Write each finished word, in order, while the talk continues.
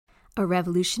A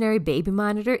revolutionary baby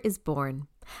monitor is born.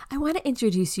 I want to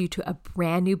introduce you to a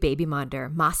brand new baby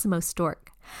monitor, Masimo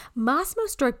Stork. Masimo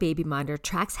Stork Baby Monitor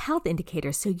tracks health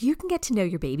indicators so you can get to know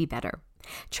your baby better.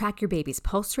 Track your baby's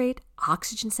pulse rate,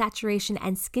 oxygen saturation,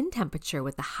 and skin temperature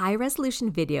with the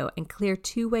high-resolution video and clear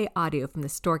two-way audio from the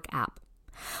Stork app.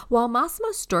 While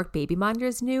Masimo Stork Baby Monitor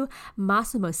is new,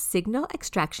 Masimo's signal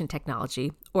extraction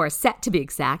technology, or SET to be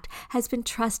exact, has been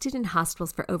trusted in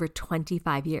hospitals for over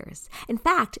 25 years. In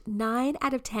fact, 9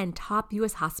 out of 10 top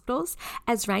U.S. hospitals,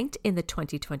 as ranked in the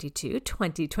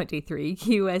 2022-2023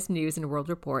 U.S. News & World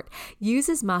Report,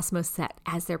 uses Masimo SET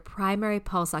as their primary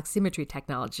pulse oximetry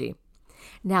technology.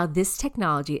 Now, this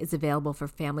technology is available for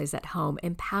families at home,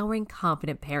 empowering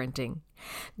confident parenting.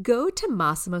 Go to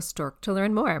Masimo Stork to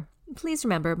learn more. Please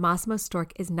remember, Masimo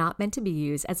Stork is not meant to be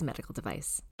used as a medical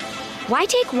device. Why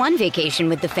take one vacation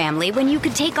with the family when you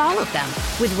could take all of them?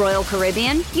 With Royal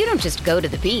Caribbean, you don't just go to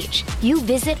the beach. You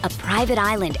visit a private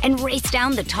island and race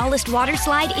down the tallest water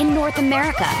slide in North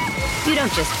America. You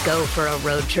don't just go for a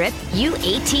road trip. You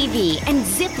ATV and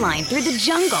zip line through the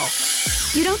jungle.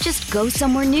 You don't just go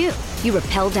somewhere new. You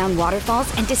rappel down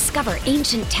waterfalls and discover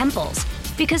ancient temples.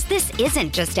 Because this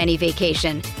isn't just any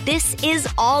vacation. This is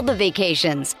all the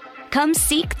vacations. Come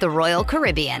seek the Royal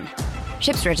Caribbean.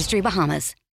 Ships Registry,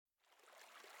 Bahamas.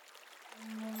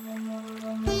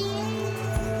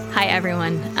 Hi,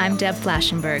 everyone. I'm Deb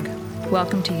Flashenberg.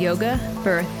 Welcome to Yoga,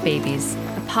 Birth, Babies,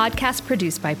 a podcast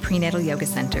produced by Prenatal Yoga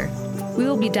Center. We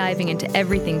will be diving into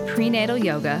everything prenatal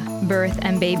yoga, birth,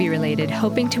 and baby-related,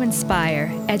 hoping to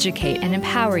inspire, educate, and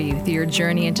empower you through your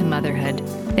journey into motherhood.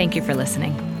 Thank you for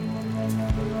listening.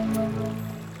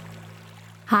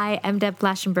 Hi, I'm Deb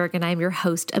Flashenberg, and I'm your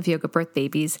host of Yoga Birth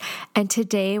Babies. And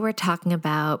today we're talking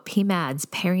about PMADS,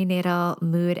 perinatal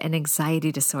mood and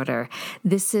anxiety disorder.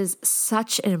 This is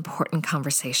such an important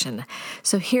conversation.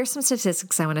 So here's some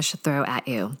statistics I want to throw at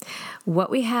you. What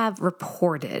we have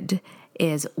reported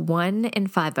is 1 in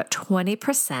 5, about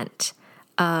 20%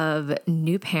 of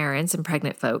new parents and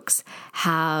pregnant folks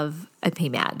have a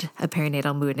PMAD, a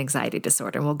perinatal mood and anxiety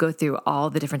disorder. And we'll go through all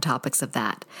the different topics of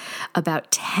that. About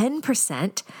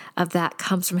 10% of that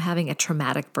comes from having a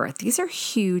traumatic birth. These are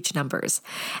huge numbers.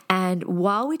 And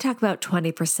while we talk about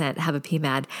 20% have a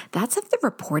PMAD, that's of the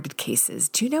reported cases.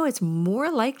 Do you know it's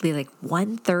more likely, like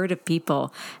 1/3 of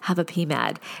people have a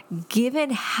PMAD?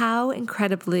 Given how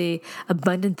incredibly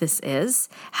abundant this is,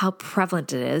 how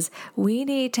prevalent it is, we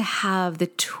need to have the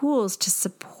tools to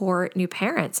support new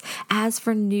parents. As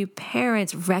for new parents,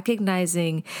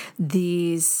 recognizing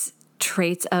these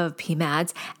traits of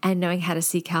PMADs and knowing how to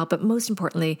seek help, but most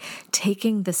importantly,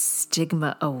 taking the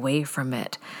stigma away from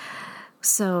it.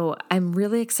 So I'm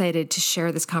really excited to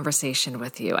share this conversation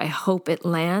with you. I hope it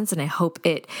lands, and I hope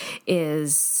it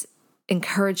is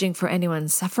encouraging for anyone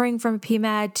suffering from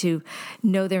PMAD to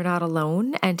know they're not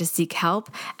alone and to seek help,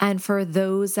 and for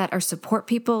those that are support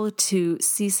people to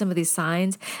see some of these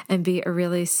signs and be a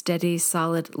really steady,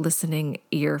 solid listening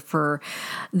ear for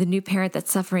the new parent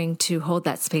that's suffering, to hold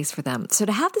that space for them. So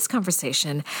to have this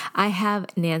conversation, I have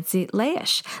Nancy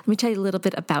Laish. Let me tell you a little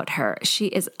bit about her. She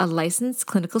is a licensed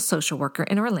clinical social worker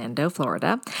in Orlando,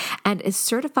 Florida, and is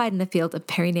certified in the field of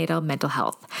perinatal mental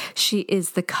health. She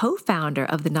is the co-founder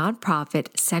of the nonprofit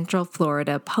Central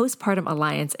Florida Postpartum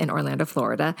Alliance in Orlando,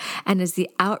 Florida, and is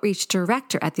the outreach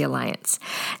director at the Alliance.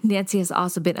 Nancy has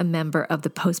also been a member of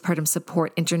the Postpartum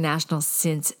Support International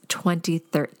since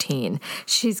 2013.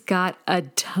 She's got a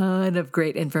ton of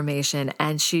great information,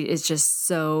 and she is just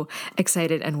so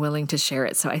excited and willing to share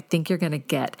it. So I think you're going to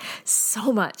get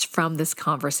so much from this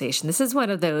conversation. This is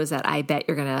one of those that I bet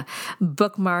you're going to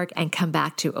bookmark and come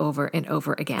back to over and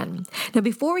over again. Now,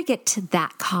 before we get to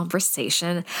that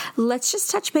conversation, let's just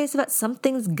touch base about some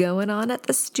things going on at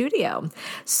the studio.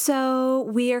 So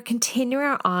we are continuing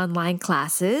our online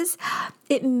classes.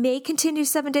 It may continue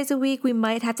 7 days a week. We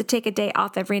might have to take a day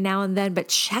off every now and then, but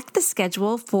check the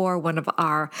schedule for one of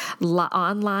our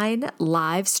online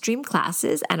live stream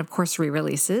classes and, of course,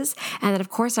 re-releases. And then, of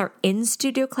course, our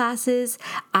in-studio classes.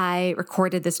 I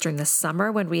recorded this during the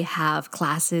summer when we have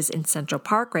classes in Central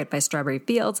Park right by Strawberry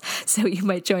Fields. So you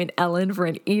might join Ellen for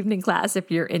an evening class if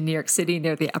you're in New York City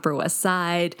near the Upper West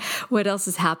Side. What else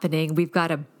is happening? We've got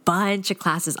a bunch of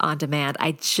classes on demand.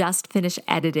 I just finished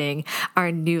editing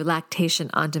our new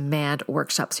lactation on demand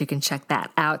workshop, so you can check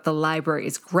that out. The library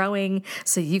is growing,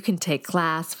 so you can take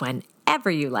class whatever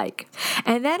you like.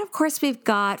 And then, of course, we've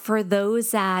got for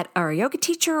those that are a yoga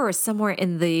teacher or somewhere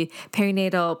in the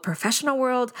perinatal professional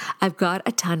world, I've got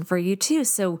a ton for you too.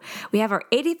 So we have our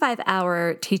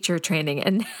 85-hour teacher training,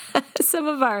 and some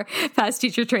of our past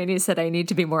teacher trainees said I need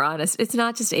to be more honest. It's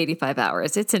not just 85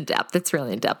 hours. It's in depth. It's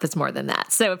really in depth. It's more than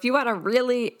that. So if you want a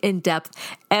really in-depth,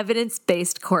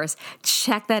 evidence-based course,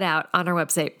 check that out on our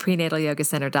website,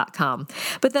 prenatalyogacenter.com.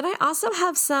 But then I also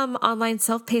have some online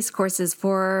self-paced courses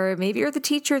for maybe you're the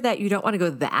teacher that you don't want to go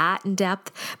that in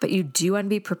depth, but you do want to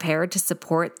be prepared to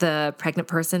support the pregnant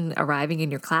person arriving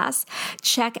in your class.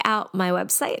 Check out my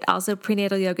website, also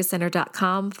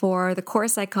prenatalyogacenter.com, for the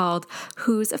course I called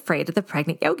Who's Afraid of the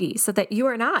Pregnant Yogi, so that you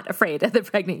are not afraid of the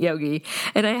pregnant yogi.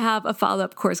 And I have a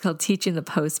follow-up course called Teaching the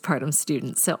Postpartum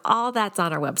Student. So all that's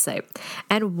on our website.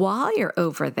 And while you're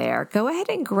over there, go ahead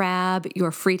and grab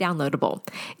your free downloadable.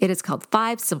 It is called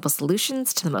 5 Simple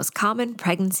Solutions to the Most Common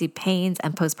Pregnancy Pains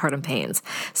and Postpartum Pains.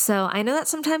 So I know that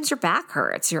sometimes your back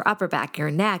hurts, your upper back,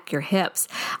 your neck, your hips.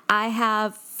 I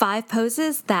have 5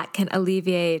 poses that can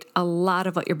alleviate a lot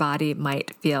of what your body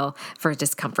might feel for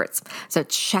discomforts. So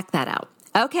check that out.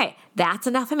 Okay, that's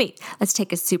enough of me. Let's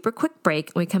take a super quick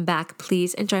break. When we come back,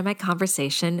 please enjoy my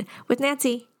conversation with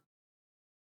Nancy.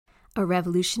 A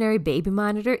revolutionary baby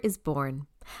monitor is born.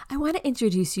 I want to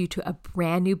introduce you to a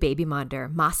brand new baby monitor,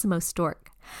 Masimo Stork.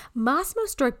 Masimo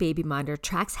Stork Baby Monitor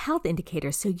tracks health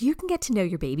indicators so you can get to know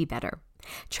your baby better.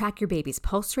 Track your baby's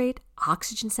pulse rate,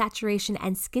 oxygen saturation,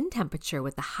 and skin temperature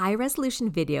with the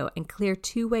high-resolution video and clear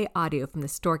two-way audio from the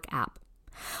Stork app.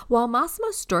 While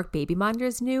Masimo Stork Baby Monitor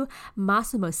is new,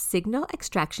 Masimo's signal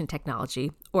extraction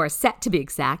technology, or SET to be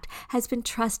exact, has been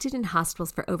trusted in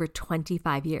hospitals for over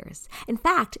 25 years. In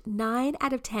fact, 9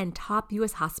 out of 10 top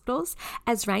U.S. hospitals,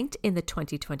 as ranked in the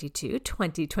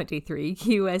 2022-2023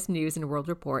 U.S. News & World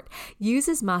Report,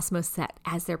 uses Masimo SET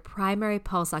as their primary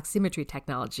pulse oximetry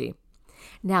technology.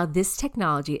 Now, this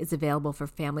technology is available for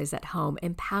families at home,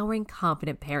 empowering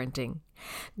confident parenting.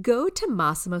 Go to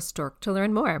Masimo Stork to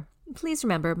learn more. Please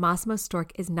remember, Masimo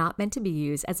Stork is not meant to be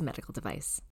used as a medical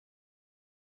device.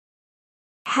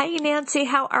 Hey, Nancy,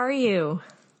 how are you?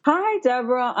 Hi,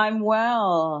 Deborah. I'm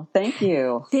well. Thank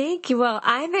you. Thank you. Well,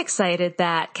 I'm excited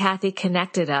that Kathy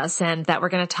connected us and that we're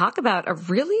going to talk about a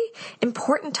really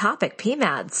important topic,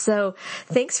 PMADs. So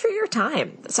thanks for your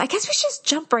time. So I guess we should just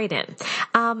jump right in.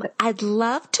 I'd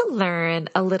love to learn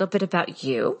a little bit about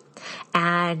you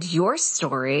and your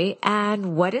story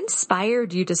and what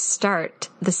inspired you to start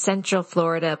the Central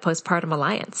Florida Postpartum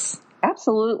Alliance.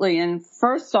 Absolutely. And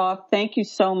first off, thank you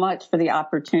so much for the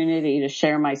opportunity to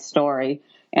share my story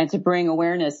and to bring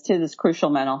awareness to this crucial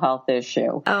mental health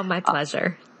issue. Oh, my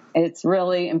pleasure. It's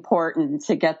really important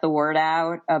to get the word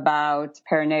out about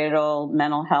perinatal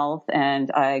mental health. And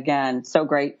again, so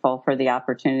grateful for the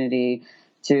opportunity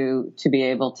to be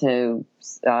able to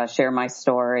share my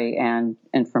story and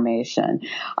information.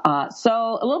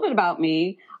 So a little bit about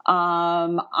me.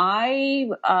 My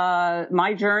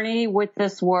journey with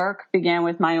this work began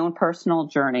with my own personal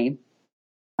journey,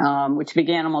 which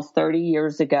began almost 30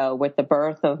 years ago with the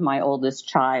birth of my oldest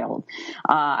child.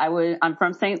 I'm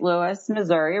from St. Louis,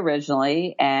 Missouri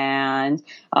originally, and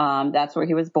that's where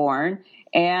he was born.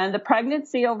 And the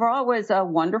pregnancy overall was a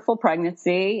wonderful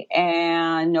pregnancy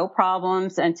and no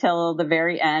problems until the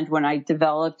very end when I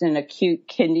developed an acute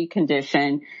kidney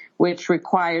condition, which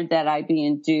required that I be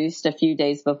induced a few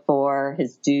days before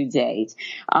his due date.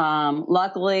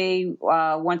 Luckily,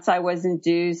 once I was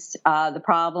induced, the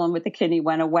problem with the kidney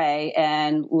went away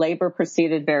and labor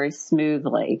proceeded very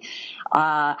smoothly.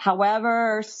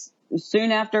 However,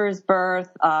 soon after his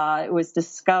birth, it was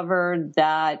discovered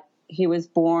that he was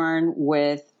born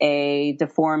with a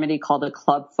deformity called a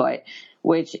clubfoot,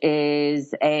 which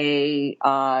is a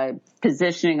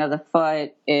positioning of the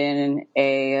foot in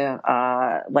a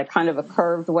like kind of a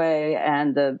curved way,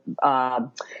 and the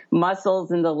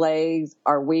muscles in the legs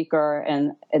are weaker,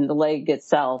 and the leg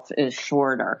itself is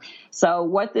shorter. So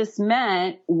what this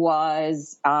meant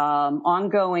was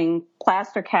ongoing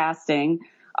plaster casting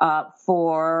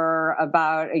for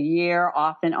about a year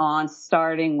off and on,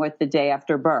 starting with the day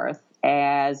after birth,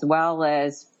 as well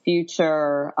as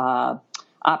future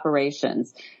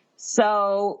operations.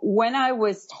 So when I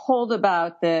was told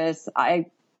about this, I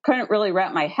couldn't really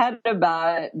wrap my head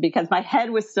about it because my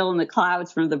head was still in the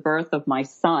clouds from the birth of my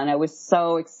son. I was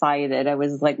so excited. I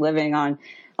was like living on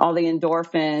all the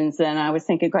endorphins, and I was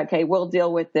thinking, okay, we'll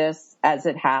deal with this as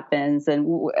it happens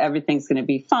and everything's going to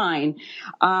be fine.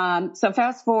 So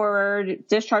fast forward,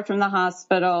 discharged from the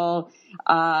hospital,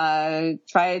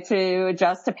 try to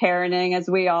adjust to parenting as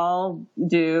we all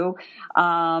do.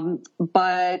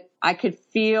 But I could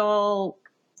feel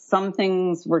some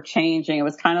things were changing. It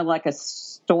was kind of like a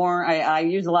storm. I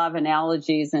use a lot of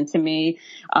analogies, and to me,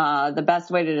 the best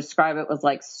way to describe it was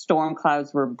like storm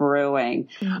clouds were brewing.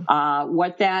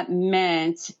 What that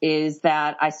meant is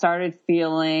that I started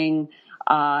feeling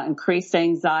increased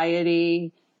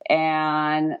anxiety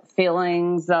and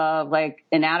feelings of like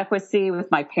inadequacy with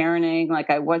my parenting, like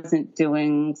I wasn't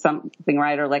doing something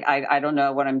right, or like I don't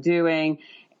know what I'm doing.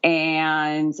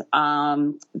 And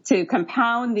to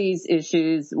compound these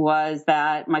issues was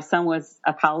that my son was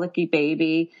a colicky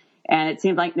baby, and it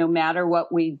seemed like no matter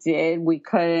what we did, we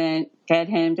couldn't get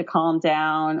him to calm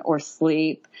down or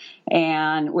sleep,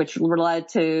 and which led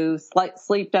to slight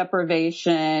sleep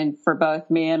deprivation for both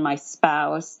me and my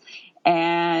spouse.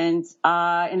 And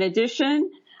in addition,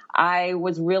 I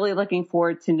was really looking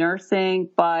forward to nursing,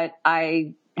 but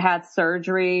I had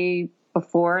surgery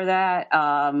before that.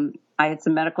 I had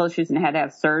some medical issues and had to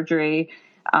have surgery,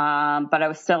 but I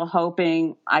was still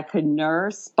hoping I could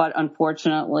nurse, but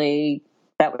unfortunately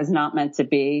that was not meant to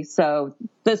be. So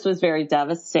this was very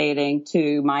devastating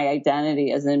to my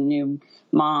identity as a new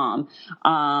mom.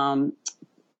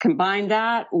 Combine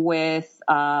that with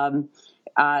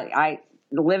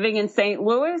living in St.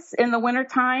 Louis in the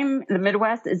wintertime, the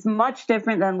Midwest, is much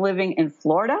different than living in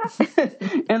Florida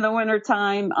in the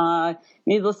wintertime.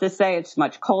 Needless to say, it's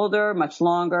much colder, much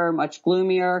longer, much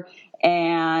gloomier.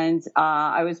 And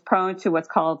I was prone to what's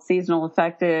called seasonal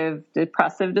affective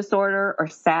depressive disorder, or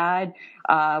SAD,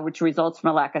 which results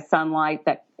from a lack of sunlight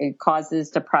that it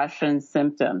causes depression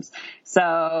symptoms.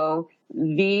 So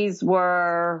these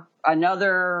were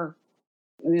other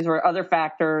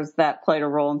factors that played a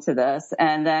role into this.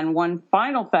 And then one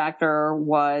final factor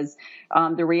was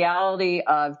the reality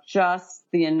of just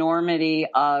the enormity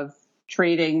of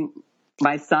treating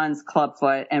my son's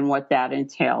clubfoot and what that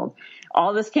entailed.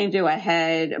 All this came to a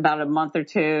head about a month or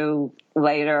two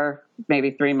later,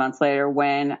 maybe 3 months later,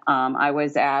 when I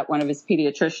was at one of his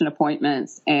pediatrician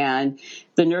appointments, and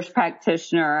the nurse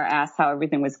practitioner asked how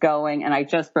everything was going, and I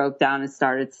just broke down and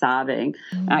started sobbing.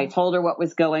 And I told her what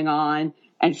was going on,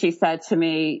 and she said to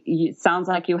me, "It sounds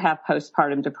like you have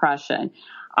postpartum depression."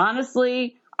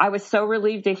 Honestly, I was so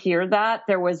relieved to hear that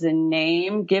there was a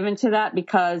name given to that,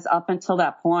 because up until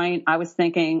that point, I was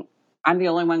thinking, I'm the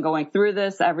only one going through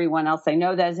this. Everyone else I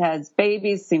know that has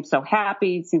babies seems so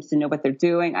happy, seems to know what they're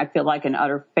doing. I feel like an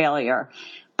utter failure.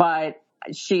 But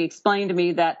she explained to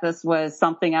me that this was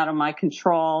something out of my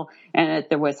control and that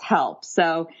there was help.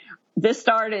 So this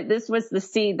was the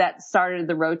seed that started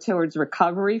the road towards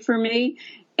recovery for me.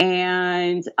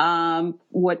 And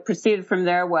what proceeded from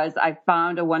there was I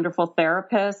found a wonderful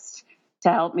therapist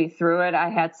to help me through it. I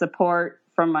had support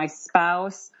from my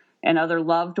spouse and other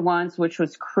loved ones, which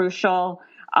was crucial.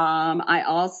 I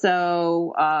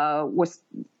also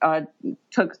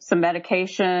took some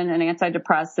medication, an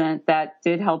antidepressant that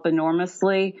did help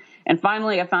enormously. And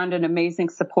finally, I found an amazing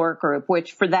support group,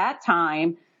 which for that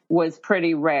time was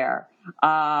pretty rare,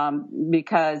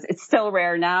 because it's still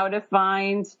rare now to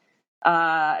find,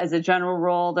 as a general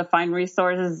rule, to find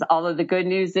resources. Although the good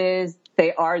news is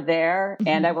they are there,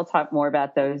 and I will talk more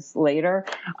about those later.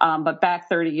 But back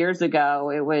 30 years ago,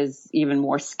 it was even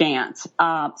more scant.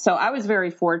 So I was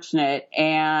very fortunate,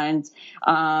 and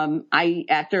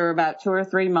after about 2 or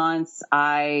 3 months,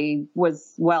 I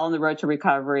was well on the road to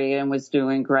recovery and was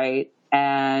doing great.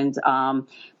 And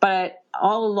but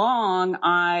all along,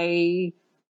 I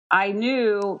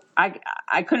knew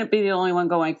I couldn't be the only one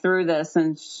going through this,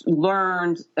 and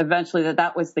learned eventually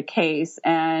that was the case.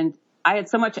 And I had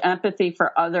so much empathy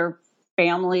for other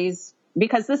families,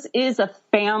 because this is a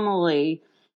family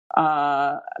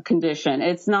condition.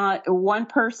 It's not one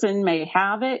person may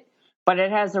have it, but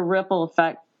it has a ripple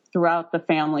effect throughout the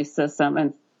family system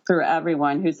and through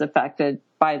everyone who's affected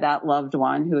by that loved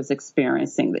one who is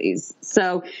experiencing these.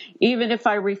 So even if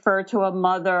I refer to a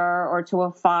mother or to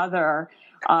a father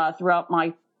throughout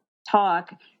my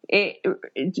talk,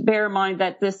 bear in mind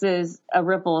that this is a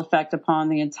ripple effect upon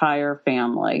the entire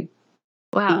family.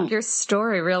 Wow, your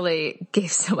story really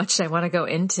gave so much I want to go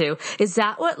into. Is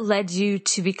that what led you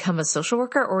to become a social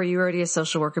worker, or were you already a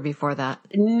social worker before that?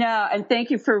 No, and thank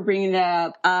you for bringing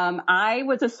that up. I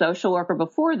was a social worker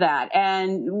before that,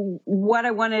 and what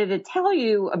I wanted to tell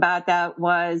you about that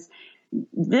was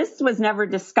this was never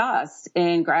discussed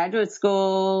in graduate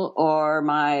school or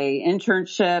my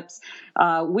internships.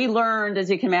 We learned, as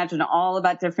you can imagine, all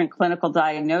about different clinical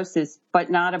diagnoses, but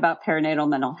not about perinatal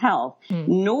mental health.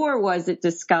 Nor was it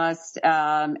discussed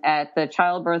at the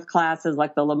childbirth classes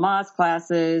like the Lamaze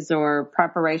classes or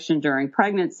preparation during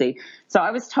pregnancy. So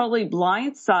I was totally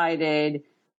blindsided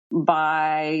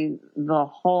by the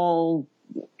whole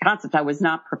concept. I was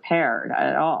not prepared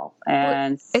at all.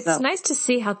 And it's nice to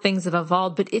see how things have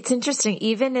evolved, but it's interesting.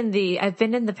 Even I've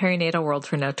been in the perinatal world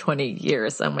for now 20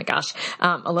 years. Oh my gosh.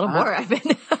 A little more.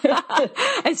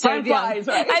 I started young.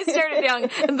 Right? I started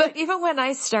young. But even when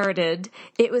I started,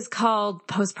 it was called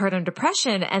postpartum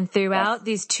depression. And throughout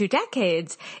these 2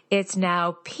 decades, it's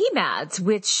now PMADS,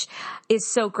 which is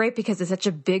so great because it's such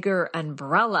a bigger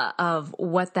umbrella of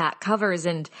what that covers.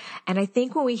 And I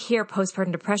think when we hear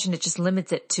postpartum depression, it just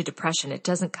limits it to depression. It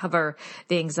doesn't cover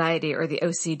the anxiety or the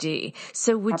OCD.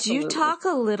 So would you talk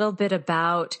a little bit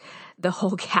about the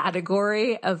whole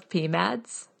category of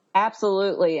PMADS?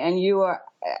 Absolutely. And you are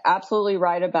absolutely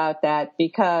right about that,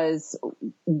 because,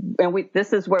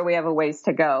 this is where we have a ways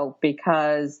to go,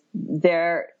 because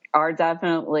there are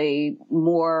definitely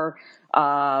more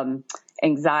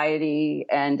anxiety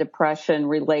and depression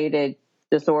related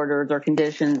disorders or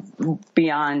conditions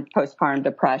beyond postpartum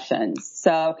depression.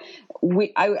 So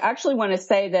I actually want to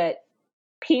say that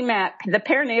PMAD, the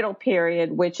perinatal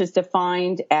period, which is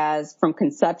defined as from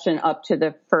conception up to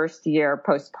the first year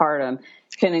postpartum,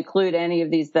 can include any of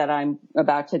these that I'm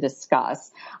about to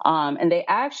discuss. And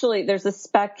there's a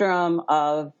spectrum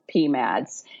of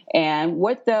PMADs. And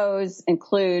what those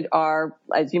include are,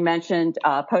 as you mentioned,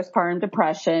 postpartum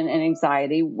depression and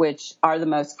anxiety, which are the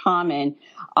most common.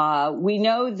 We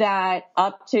know that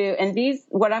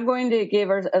what I'm going to give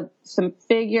are some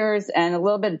figures and a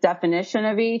little bit of definition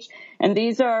of each. And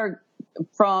these are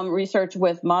from research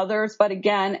with mothers, but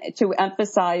again, to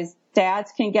emphasize,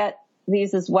 dads can get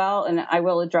these as well, and I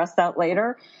will address that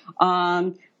later.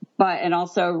 And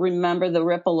also remember the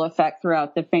ripple effect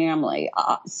throughout the family.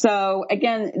 So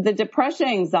again, the depression,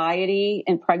 anxiety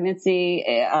in pregnancy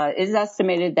is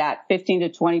estimated that 15 to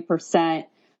 20%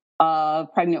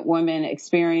 of pregnant women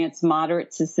experience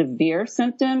moderate to severe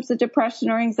symptoms of depression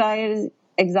or anxiety.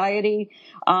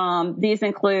 These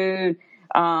include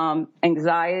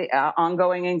anxiety,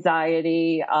 ongoing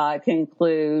anxiety, can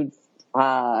include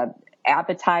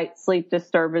appetite, sleep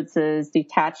disturbances,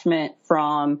 detachment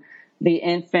from the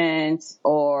infant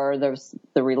or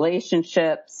the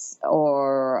relationships,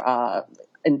 or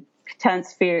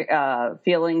intense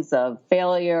feelings of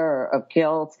failure, of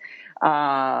guilt,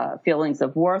 feelings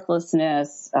of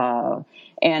worthlessness,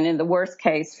 and in the worst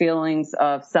case, feelings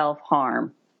of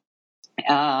self-harm.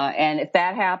 And if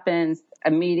that happens,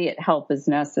 immediate help is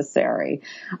necessary.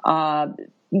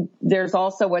 There's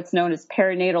also what's known as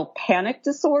perinatal panic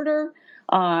disorder.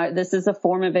 This is a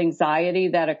form of anxiety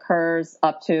that occurs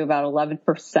up to about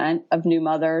 11% of new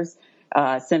mothers.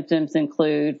 Symptoms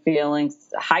include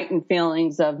heightened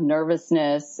feelings of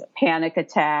nervousness, panic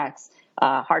attacks,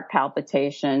 heart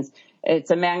palpitations.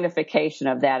 It's a magnification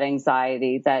of that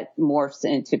anxiety that morphs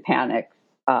into panic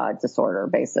disorder,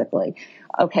 basically.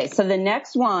 Okay, so the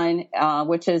next one,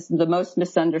 which is the most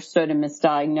misunderstood and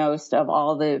misdiagnosed of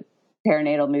all the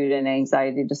perinatal mood and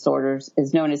anxiety disorders,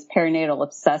 is known as perinatal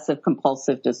obsessive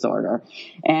compulsive disorder.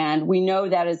 And we know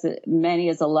that as many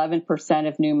as 11%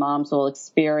 of new moms will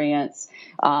experience.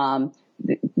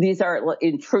 These are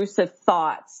intrusive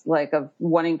thoughts, like of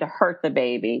wanting to hurt the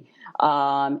baby.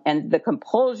 And the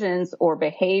compulsions or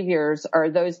behaviors are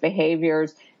those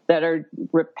behaviors that are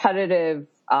repetitive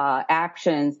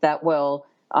actions that will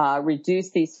reduce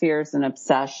these fears and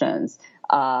obsessions.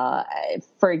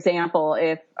 For example,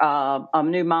 if a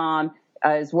new mom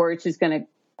is worried she's going to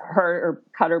hurt or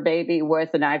cut her baby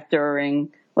with a knife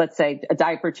during, let's say, a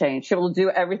diaper change, she will do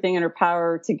everything in her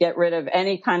power to get rid of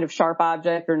any kind of sharp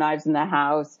object or knives in the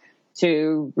house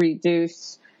to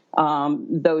reduce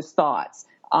those thoughts.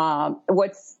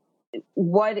 What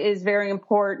is very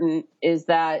important is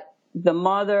that the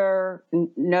mother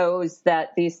knows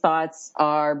that these thoughts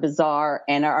are bizarre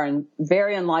and are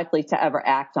very unlikely to ever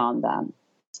act on them.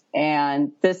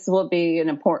 And this will be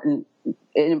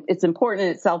it's important in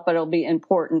itself, but it'll be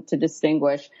important to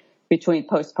distinguish between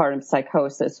postpartum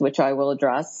psychosis, which I will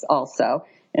address also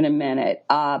in a minute.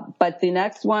 But the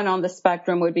next one on the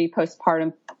spectrum would be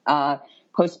postpartum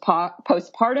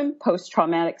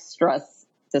post-traumatic stress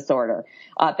disorder.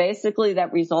 Basically,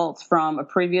 that results from a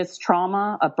previous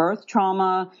trauma, a birth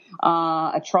trauma,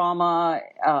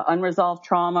 unresolved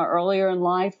trauma earlier in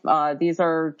life. These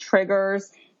are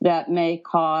triggers that may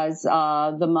cause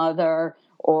the mother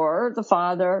or the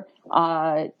father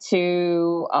to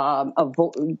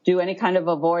do any kind of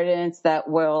avoidance that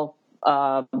will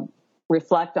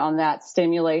reflect on that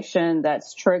stimulation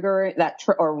that's triggering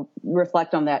or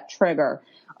reflect on that trigger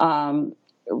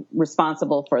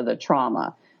responsible for the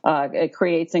trauma. It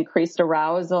creates increased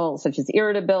arousal, such as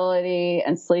irritability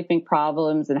and sleeping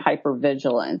problems and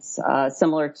hypervigilance,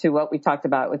 similar to what we talked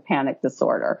about with panic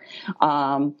disorder.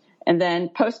 And then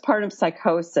postpartum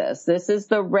psychosis. This is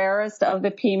the rarest of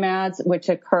the PMADs, which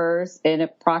occurs in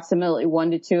approximately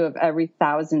 1 to 2 of every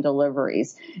 1,000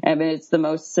 deliveries. I mean, it's the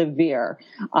most severe.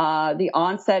 The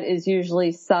onset is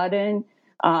usually sudden.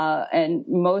 And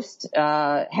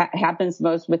happens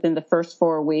most within the first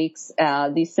 4 weeks.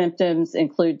 These symptoms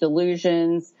include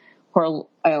delusions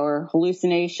or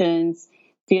hallucinations,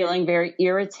 feeling very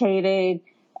irritated,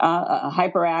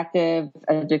 hyperactive,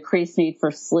 a decreased need for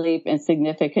sleep, and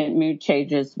significant mood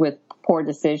changes with poor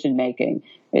decision making.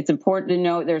 It's important to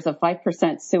note there's a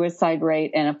 5% suicide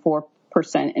rate and a 4%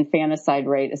 infanticide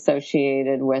rate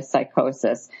associated with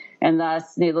psychosis. And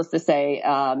thus, needless to say,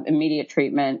 immediate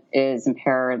treatment is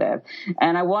imperative.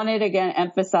 And I wanted, again,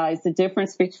 emphasize the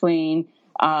difference between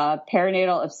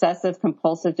perinatal obsessive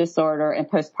compulsive disorder and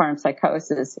postpartum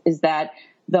psychosis is that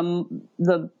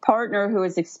the partner who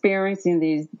is experiencing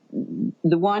these,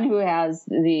 the one who has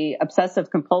the obsessive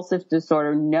compulsive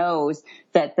disorder knows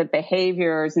that the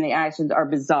behaviors and the actions are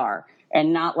bizarre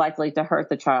and not likely to hurt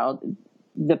the child.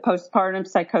 The postpartum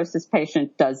psychosis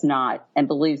patient does not and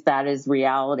believes that is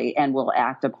reality and will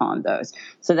act upon those.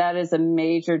 So that is a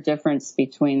major difference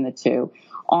between the two.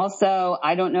 Also,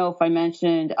 I don't know if I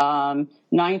mentioned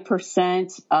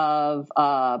 9% of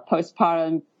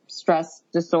postpartum stress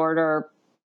disorder.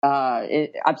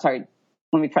 I'm sorry,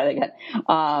 let me try that again.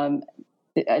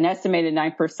 An estimated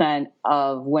 9%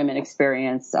 of women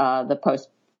experience the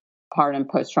postpartum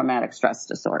post-traumatic stress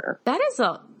disorder. That's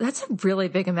a really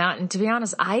big amount. And to be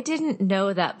honest, I didn't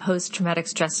know that post-traumatic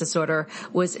stress disorder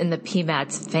was in the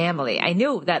PMADS family. I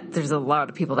knew that there's a lot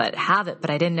of people that have it, but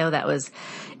I didn't know that was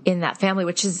in that family,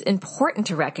 which is important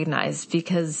to recognize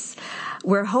because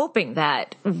we're hoping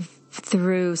that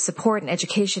through support and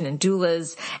education and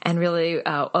doulas and really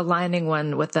aligning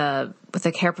one with a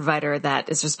care provider that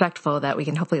is respectful, that we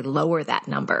can hopefully lower that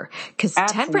number. Because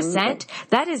 10%,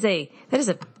 that is a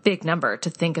big number to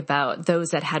think about.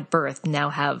 Those that had birth now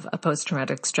have a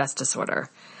post-traumatic stress disorder.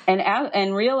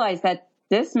 And realize that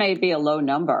this may be a low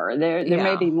number. There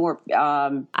may be more.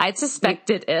 I'd suspect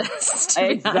it is.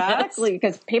 Exactly,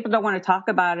 because people don't want to talk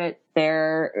about it.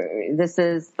 This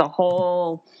is the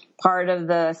whole part of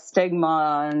the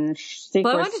stigma and secrecy.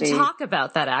 Well, I wanted to talk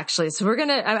about that actually. So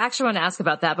I actually want to ask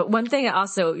about that. But one thing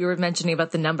also, you were mentioning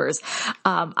about the numbers.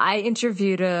 I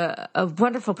interviewed a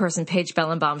wonderful person, Paige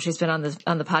Bellenbaum. She's been on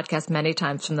the podcast many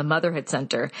times from the Motherhood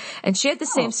Center. And she had the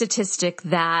same statistic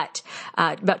that,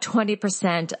 about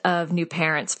 20% of new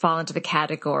parents fall into the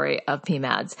category of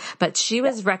PMADS. But she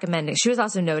was she was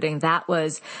also noting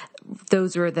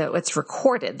those were what's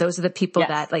recorded. Those are the people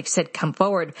that, like you said, come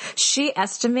forward. She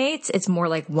estimates it's more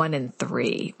like 1 in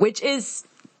 3, which is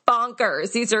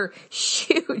bonkers. These are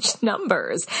huge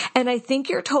numbers. And I think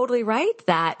you're totally right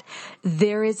that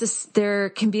there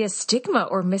can be a stigma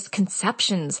or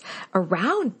misconceptions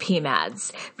around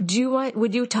PMADS.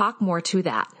 Would you talk more to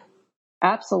that?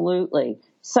 Absolutely.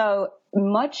 So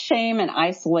much shame and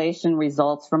isolation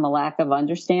results from a lack of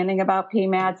understanding about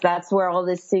PMADS. That's where all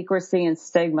this secrecy and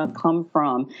stigma come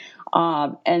from.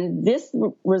 And this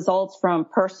results from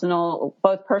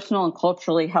both personal and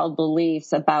culturally held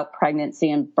beliefs about pregnancy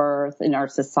and birth in our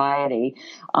society.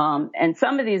 And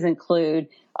some of these include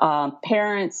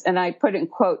parents, and I put in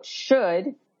quotes,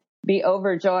 should be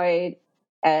overjoyed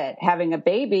at having a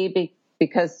baby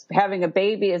because having a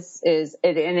baby is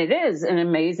an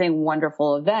amazing,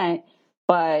 wonderful event,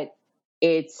 but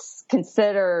it's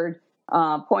considered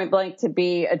point blank to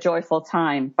be a joyful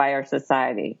time by our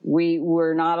society. We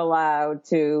were not allowed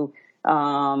to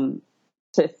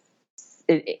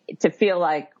feel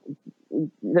like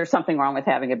there's something wrong with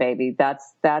having a baby.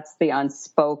 That's the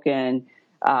unspoken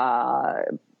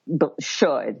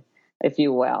should, if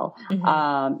you will.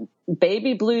 Mm-hmm.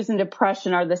 Baby blues and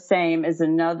depression are the same is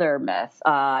another myth.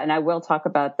 And I will talk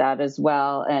about that as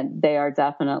well. And they are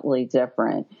definitely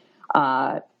different.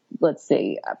 Let's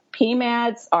see.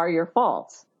 PMADs are your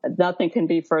fault. Nothing can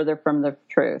be further from the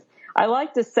truth. I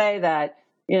like to say that,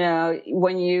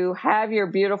 when you have your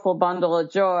beautiful bundle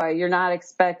of joy, you're not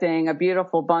expecting a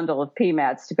beautiful bundle of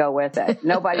PMADs to go with it.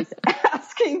 Nobody's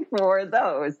asking for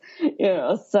those,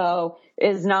 so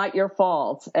it's not your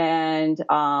fault. And,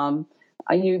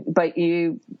 but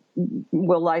you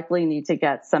will likely need to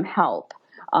get some help.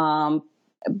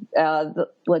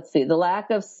 Let's see, the lack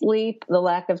of sleep, the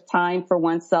lack of time for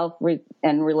oneself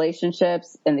and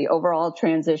relationships, and the overall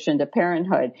transition to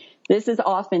parenthood. This is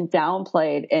often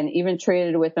downplayed and even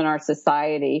treated within our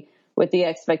society with the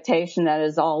expectation that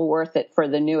it's all worth it for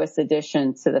the newest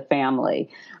addition to the family.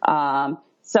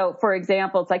 So, for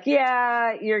example, it's like,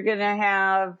 you're going to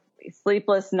have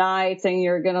sleepless nights and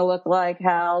you're going to look like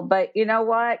hell. But you know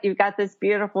what? You've got this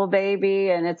beautiful baby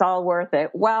and it's all worth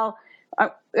it. Well,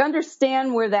 I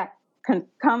understand where that can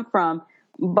come from,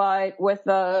 but with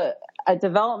a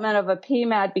development of a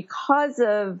PMAD, because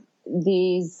of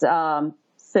these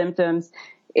symptoms,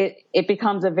 it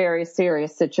becomes a very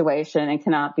serious situation and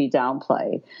cannot be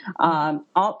downplayed.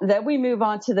 Then we move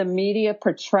on to the media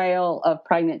portrayal of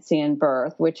pregnancy and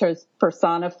birth, which is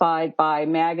personified by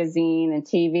magazine and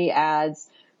TV ads,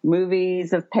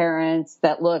 movies of parents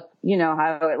that look,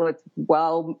 how it looks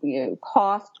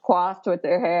coiffed with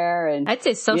their hair. And I'd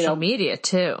say social media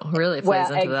too really plays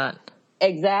into that.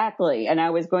 Exactly. And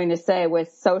I was going to say,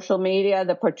 with social media,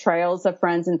 the portrayals of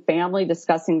friends and family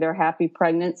discussing their happy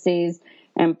pregnancies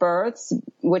and births,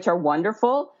 which are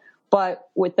wonderful, but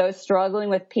with those struggling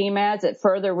with PMADs, it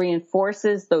further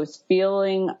reinforces that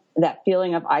feeling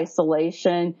of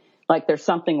isolation, like there's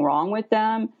something wrong with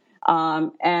them.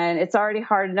 And it's already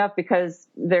hard enough because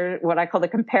what I call the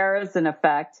comparison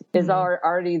effect is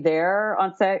already there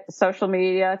on social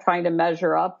media, trying to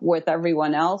measure up with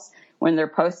everyone else when they're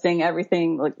posting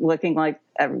everything, looking like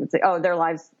everyone say, oh, their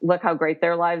lives, look how great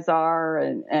their lives are.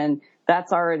 And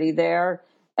that's already there.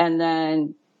 And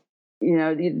then,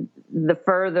 the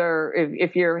further,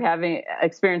 if you're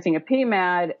experiencing a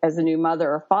PMAD as a new mother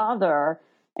or father,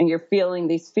 and you're feeling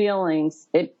these feelings,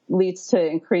 it leads to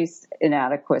increased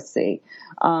inadequacy.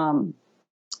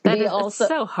 It's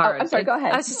so hard. I'm sorry, go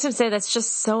ahead. I was just going to say that's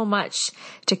just so much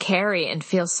to carry and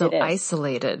feel so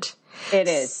isolated. It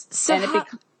is.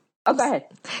 Go ahead.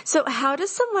 So how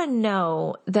does someone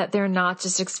know that they're not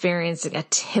just experiencing a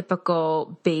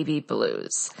typical baby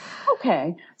blues?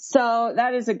 Okay. So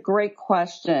that is a great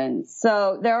question.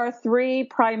 So there are 3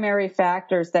 primary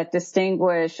factors that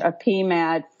distinguish a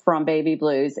PMAD from baby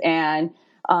blues. And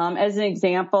as an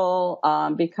example,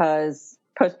 because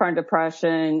postpartum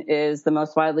depression is the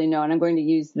most widely known, I'm going to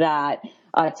use that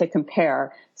to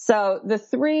compare. So the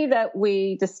 3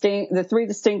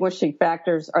 distinguishing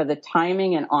factors are the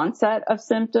timing and onset of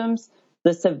symptoms,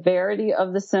 the severity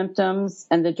of the symptoms,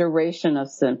 and the duration of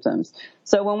symptoms.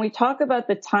 So when we talk about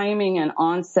the timing and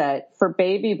onset for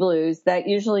baby blues, that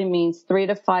usually means 3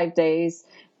 to 5 days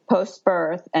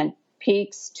post-birth and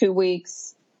peaks 2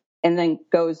 weeks and then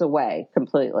goes away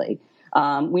completely.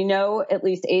 We know at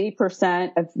least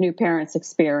 80% of new parents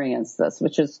experience this,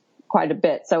 which is quite a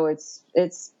bit. So it's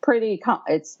very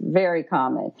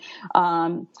common.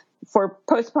 For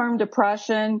postpartum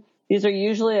depression, these are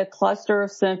usually a cluster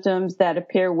of symptoms that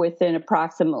appear within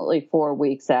approximately 4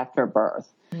 weeks after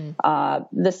birth.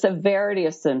 The severity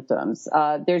of symptoms,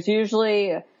 there's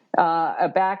usually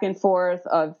a back and forth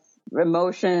of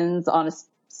emotions on a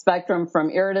spectrum from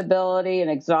irritability and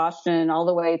exhaustion all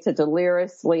the way to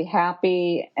deliriously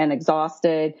happy and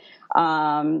exhausted.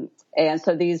 And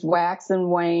so these wax and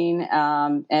wane,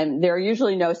 and there are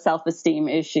usually no self-esteem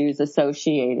issues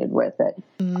associated with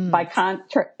it. By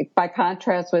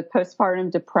contrast with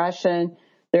postpartum depression,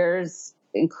 there's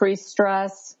increased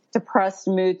stress, depressed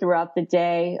mood throughout the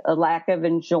day, a lack of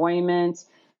enjoyment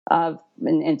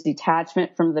and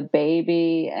detachment from the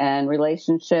baby and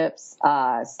relationships,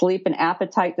 sleep and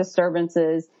appetite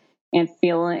disturbances, and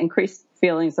increased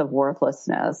feelings of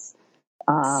worthlessness.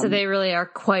 So they really are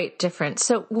quite different.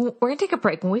 So we're going to take a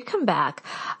break. When we come back,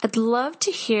 I'd love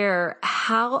to hear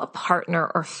how a partner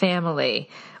or family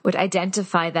would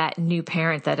identify that new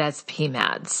parent that has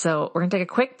PMAD. So we're going to take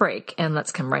a quick break and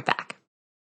let's come right back.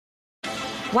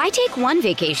 Why take one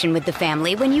vacation with the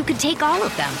family when you could take all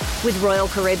of them? With Royal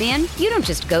Caribbean, you don't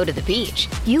just go to the beach.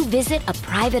 You visit a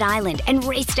private island and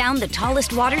race down the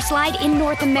tallest water slide in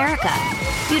North America.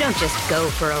 You don't just go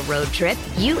for a road trip.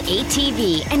 You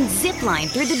ATV and zip line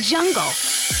through the jungle.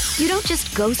 You don't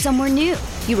just go somewhere new.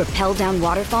 You rappel down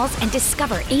waterfalls and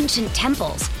discover ancient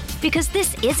temples. Because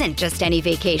this isn't just any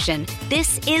vacation.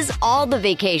 This is all the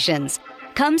vacations.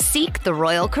 Come seek the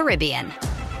Royal Caribbean.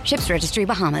 Ships Registry,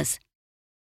 Bahamas.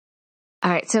 All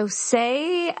right. So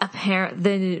say a parent,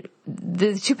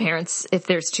 the 2 parents, if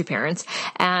there's 2 parents,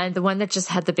 and the one that just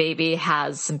had the baby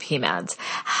has some PMADs,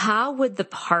 how would the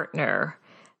partner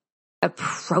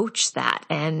approach that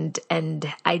and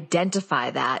identify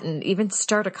that and even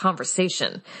start a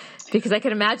conversation? Because I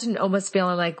can imagine almost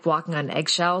feeling like walking on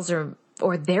eggshells, or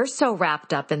they're so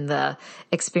wrapped up in the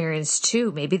experience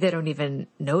too. Maybe they don't even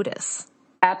notice.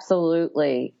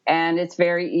 Absolutely. And it's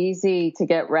very easy to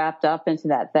get wrapped up into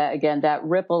that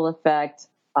ripple effect,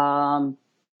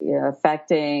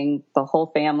 affecting the whole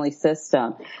family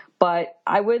system. But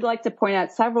I would like to point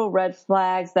out several red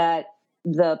flags that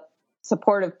the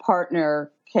supportive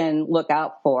partner can look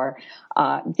out for.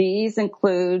 These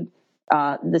include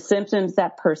The symptoms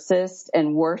that persist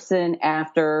and worsen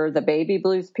after the baby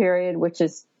blues period, which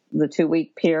is the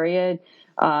 2-week period.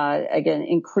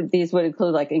 Again, these would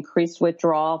include like increased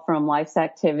withdrawal from life's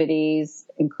activities,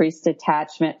 increased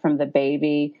detachment from the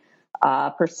baby,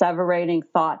 perseverating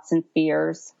thoughts and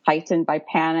fears, heightened by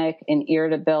panic and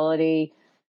irritability.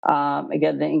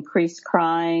 Again, the increased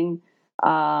crying,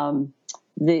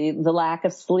 the lack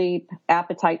of sleep,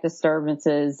 appetite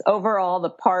disturbances. Overall, the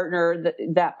partner,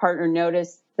 that partner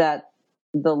noticed that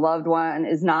the loved one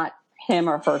is not him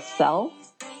or herself,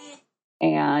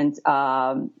 and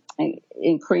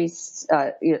increased,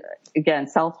 again,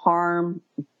 self-harm,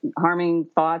 harming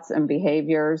thoughts and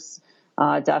behaviors.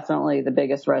 Definitely the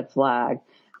biggest red flag.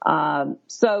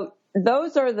 So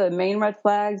those are the main red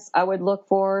flags I would look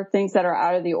for, things that are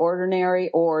out of the ordinary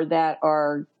or that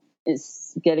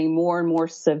is getting more and more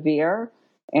severe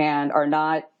and are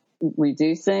not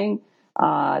reducing.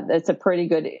 Those are pretty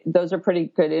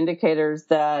good indicators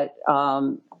that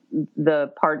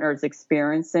the partner is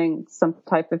experiencing some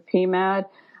type of PMAD.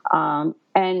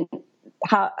 And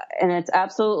it's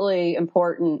absolutely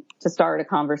important to start a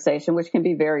conversation, which can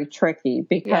be very tricky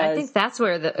because I think that's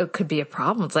where it could be a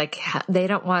problem. It's like they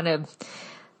don't want to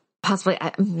possibly,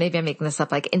 maybe I'm making this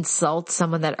up, like insult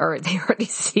someone that they already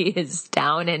see is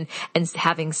down and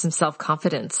having some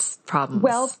self-confidence problems.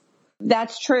 Well,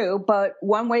 that's true. But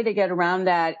one way to get around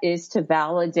that is to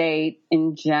validate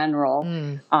in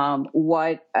general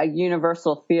what a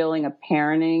universal feeling of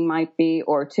parenting might be,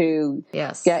 or to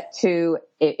get to,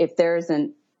 if there's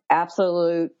an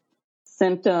absolute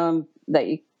symptom that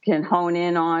you can hone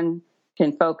in on,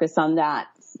 can focus on that.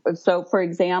 So, for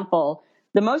example,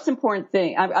 the most important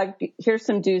thing, here's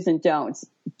some do's and don'ts.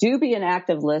 Do be an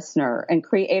active listener and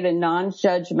create a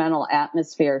non-judgmental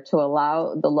atmosphere to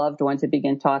allow the loved one to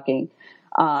begin talking.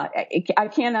 I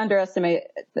can't underestimate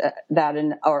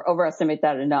that or overestimate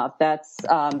that enough. That's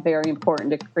very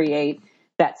important to create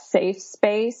that safe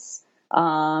space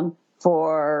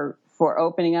for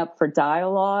opening up for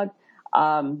dialogue.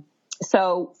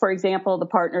 So, for example, the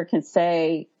partner can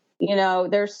say,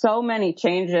 there's so many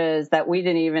changes that we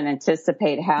didn't even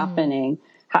anticipate happening.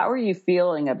 How are you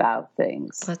feeling about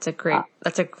things? That's a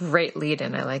great lead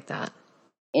in. I like that.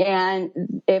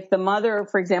 And if the mother,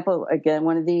 for example, again,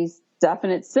 one of these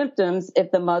definite symptoms, if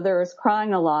the mother is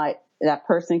crying a lot, that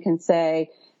person can say,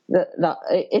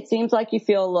 it seems like you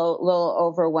feel a little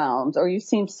overwhelmed, or you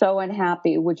seem so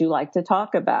unhappy. Would you like to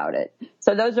talk about it?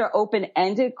 So those are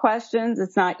open-ended questions.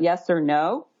 It's not yes or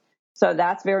no. So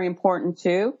that's very important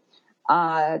too,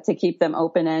 to keep them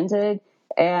open-ended.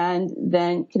 And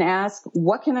then can ask,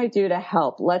 what can I do to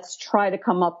help? Let's try to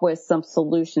come up with some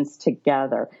solutions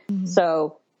together. Mm-hmm.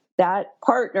 So that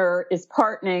partner is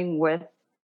partnering with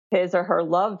his or her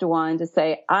loved one to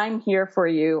say, I'm here for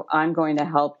you. I'm going to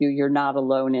help you. You're not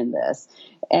alone in this.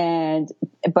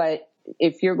 But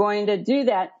if you're going to do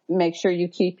that, make sure you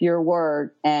keep your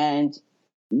word and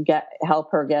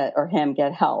help him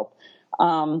get help.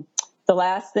 The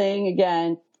last thing,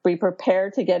 again, be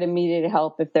prepared to get immediate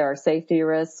help if there are safety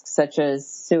risks, such as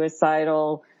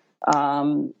suicidal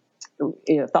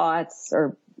thoughts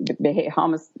or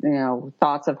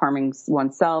thoughts of harming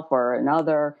oneself or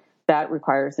another. That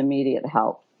requires immediate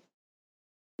help.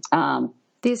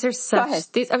 These are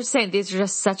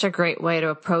just such a great way to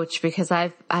approach, because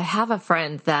I have a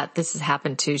friend that this has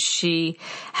happened to. She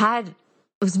had.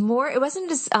 It wasn't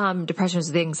just depression, it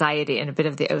was the anxiety and a bit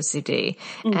of the OCD.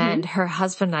 Mm-hmm. And her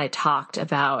husband and I talked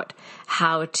about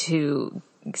how to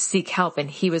seek help, and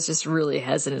he was just really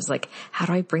hesitant. It was like, how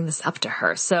do I bring this up to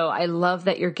her? So I love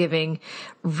that you're giving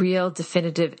real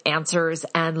definitive answers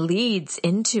and leads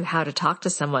into how to talk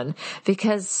to someone,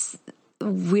 because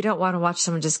we don't want to watch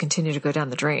someone just continue to go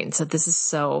down the drain. So this is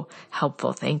so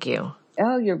helpful. Thank you.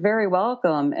 Oh, you're very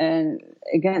welcome. And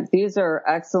again, these are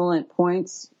excellent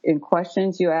points and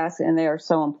questions you ask, and they are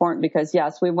so important because,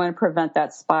 yes, we want to prevent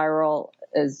that spiral,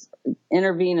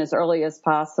 intervene as early as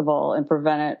possible and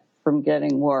prevent it from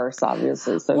getting worse,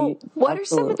 obviously. So, what are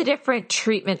some of the different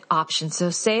treatment options? So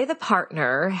say the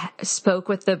partner spoke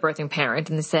with the birthing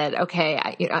parent and they said, okay,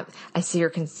 I see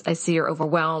you're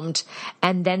overwhelmed,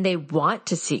 and then they want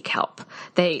to seek help.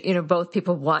 Both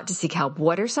people want to seek help.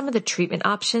 What are some of the treatment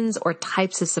options or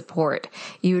types of support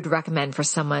you would recommend for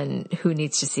someone who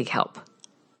needs to seek help?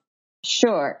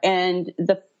 Sure. And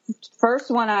the first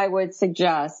one I would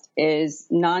suggest is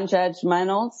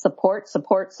non-judgmental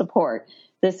support.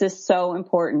 This is so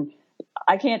important.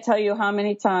 I can't tell you how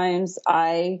many times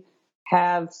I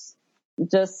have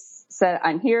just said,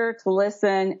 I'm here to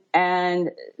listen. And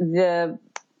the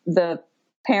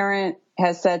parent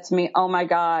has said to me, oh my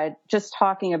God, just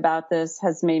talking about this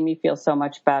has made me feel so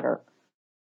much better.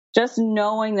 just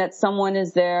knowing that someone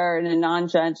is there in a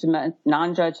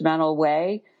non-judgmental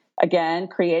way, again,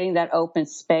 creating that open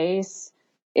space,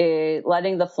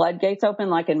 letting the floodgates open.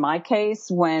 Like in my case,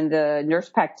 when the nurse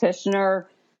practitioner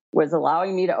was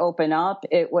allowing me to open up,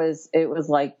 it was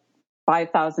like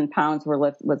 5,000 pounds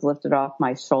was lifted off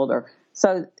my shoulder.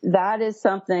 So that is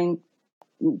something,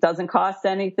 doesn't cost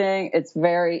anything. It's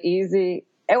very easy.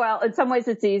 Well, in some ways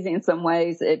it's easy. In some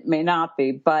ways it may not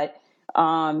be, but,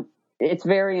 it's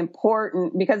very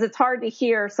important because it's hard to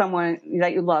hear someone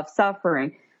that you love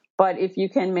suffering. But if you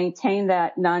can maintain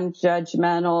that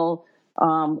non-judgmental,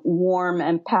 warm,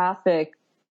 empathic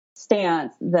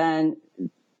stance, then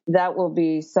that will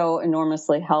be so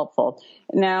enormously helpful.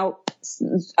 Now,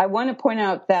 I want to point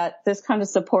out that this kind of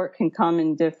support can come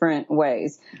in different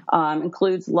ways.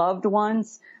 Includes loved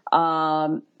ones,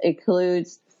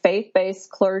 includes faith-based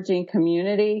clergy and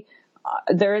community.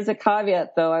 There is a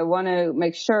caveat, though. I want to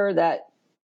make sure that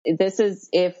this is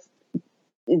if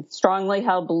strongly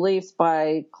held beliefs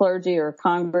by clergy or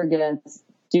congregants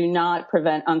do not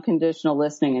prevent unconditional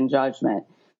listening and judgment.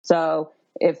 So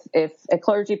if a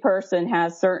clergy person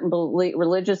has certain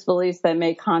religious beliefs that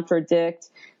may contradict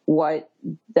what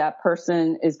that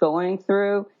person is going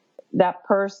through, that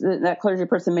clergy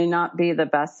person may not be the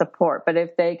best support. But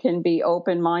if they can be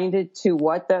open-minded to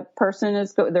what the person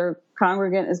their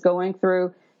congregant is going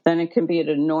through, then it can be an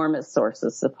enormous source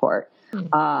of support.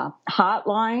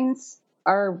 Hotlines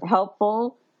are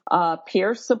helpful.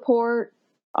 Peer support,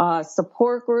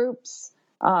 support groups.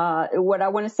 What I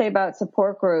want to say about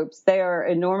support groups, they are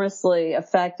enormously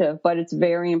effective, but it's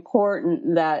very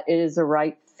important that it is a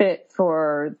right fit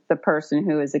for the person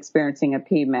who is experiencing a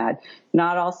PMAD.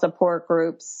 Not all support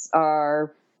groups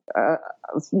are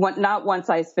not one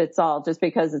size fits all. Just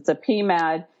because it's a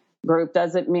PMAD group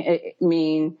doesn't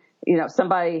mean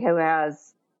somebody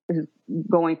who's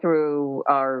going through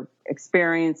or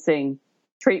experiencing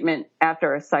treatment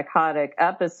after a psychotic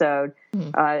episode,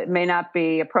 it may not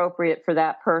be appropriate for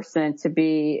that person to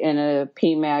be in a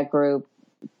PMAD group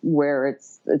where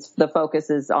it's the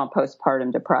focus is on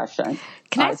postpartum depression.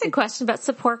 Can I ask a question about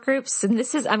support groups? And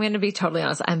I'm going to be totally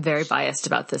honest, I'm very biased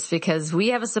about this because we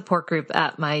have a support group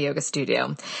at my yoga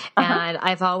studio, and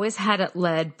I've always had it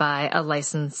led by a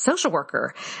licensed social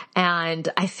worker. And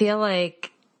I feel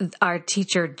like our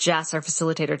teacher, Jess, our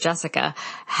facilitator, Jessica,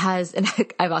 and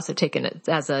I've also taken it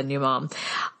as a new mom.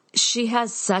 She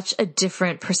has such a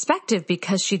different perspective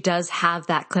because she does have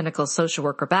that clinical social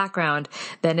worker background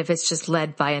than if it's just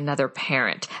led by another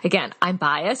parent. Again, I'm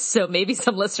biased, so maybe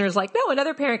some listeners are like, no,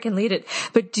 another parent can lead it.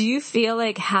 But do you feel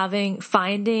like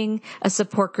finding a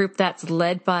support group that's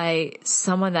led by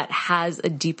someone that has a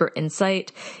deeper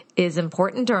insight is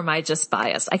important, or am I just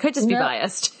biased? I could just be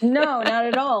biased. No, not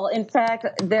at all. In fact,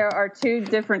 there are two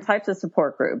different types of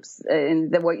support groups.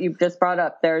 In what you've just brought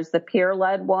up, there's the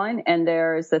peer-led one and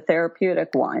there's the therapeutic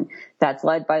one that's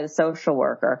led by the social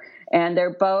worker. And they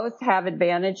both have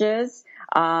advantages.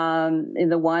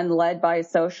 The one led by a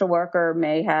social worker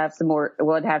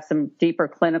would have some deeper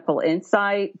clinical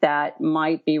insight that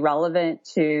might be relevant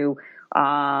to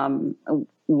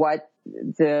what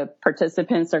the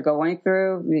participants are going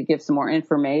through. We give some more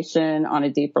information on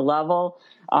a deeper level.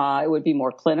 It would be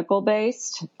more clinical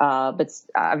based, but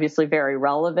obviously very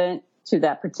relevant to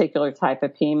that particular type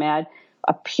of PMAD.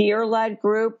 A peer-led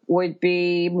group would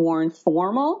be more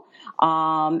informal,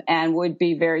 and would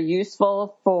be very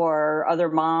useful for other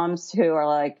moms who are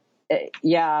like,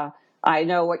 yeah, I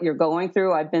know what you're going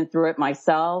through. I've been through it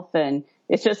myself. And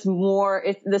it's just more,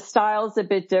 the style's a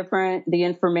bit different. The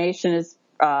information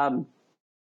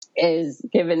is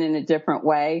given in a different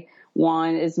way.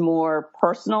 One is more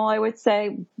personal, I would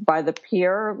say, by the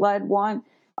peer-led one.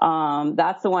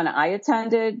 That's the one I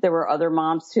attended. There were other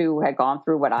moms who had gone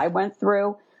through what I went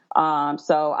through.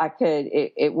 So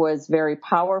it was very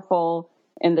powerful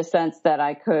in the sense that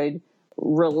I could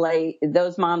relate.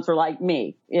 Those moms were like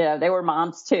me. They were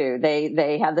moms too.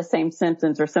 They had the same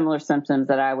symptoms or similar symptoms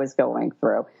that I was going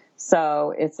through.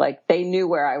 So it's like they knew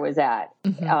where I was at.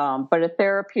 Mm-hmm. But a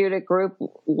therapeutic group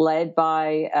led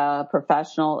by a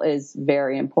professional is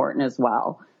very important as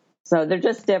well. So they're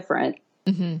just different.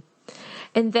 Mm-hmm.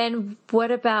 And then what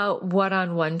about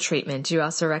one-on-one treatment? Do you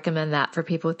also recommend that for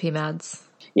people with PMADs?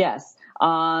 Yes.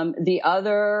 The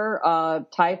other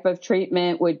type of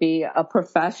treatment would be a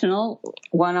professional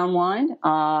one-on-one.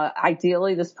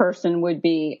 Ideally, this person would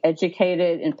be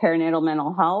educated in perinatal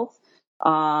mental health.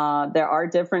 There are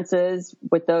differences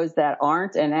with those that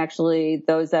aren't, and actually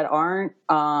those that aren't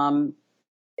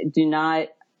do not.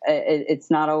 It's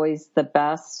not always the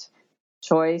best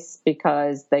choice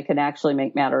because they can actually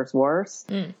make matters worse.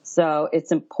 So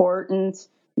it's important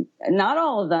Not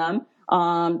all of them.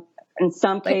 In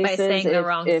some cases, by saying the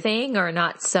wrong thing or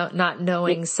not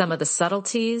knowing some of the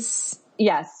subtleties.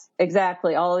 Yes,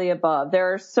 exactly. All of the above.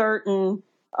 There are certain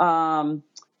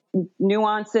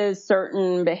nuances,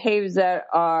 certain behaviors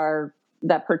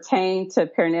that pertain to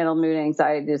perinatal mood and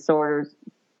anxiety disorders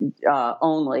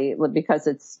only, because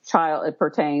it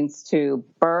pertains to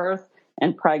birth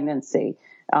and pregnancy.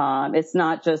 It's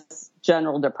not just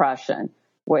general depression,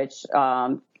 which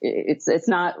it's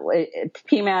not.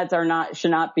 PMADs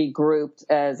should not be grouped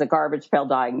as a garbage pail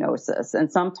diagnosis,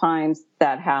 and sometimes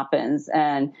that happens.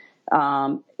 And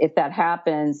if that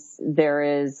happens, there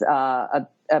is a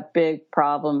big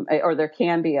problem, or there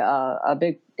can be a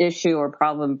big issue or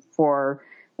problem for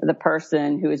the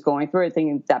person who is going through it,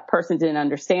 thinking that person didn't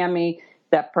understand me,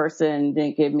 that person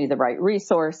didn't give me the right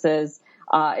resources.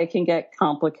 It can get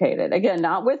complicated. Again,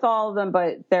 not with all of them,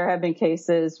 but there have been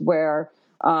cases where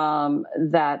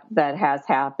that has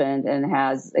happened and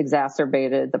has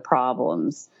exacerbated the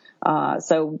problems.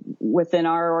 So within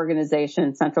our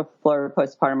organization, Central Florida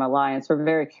Postpartum Alliance, we're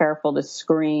very careful to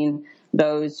screen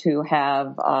those who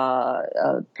have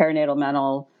perinatal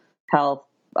mental health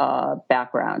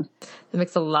background. That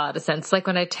makes a lot of sense. Like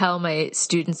when I tell my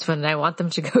students, when I want them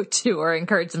to go to or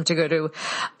encourage them to go to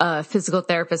a physical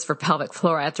therapist for pelvic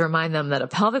floor, I have to remind them that a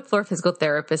pelvic floor physical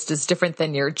therapist is different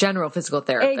than your general physical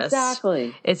therapist.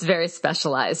 Exactly. It's very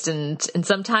specialized, and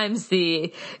sometimes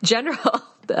the general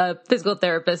physical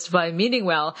therapist, by meaning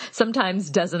well,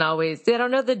 sometimes they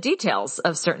don't know the details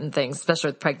of certain things,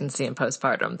 especially with pregnancy and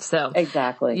postpartum. So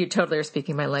exactly. You totally are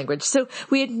speaking my language. So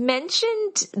we had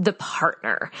mentioned the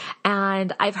partner,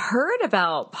 and I've heard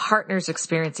about partners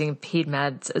experiencing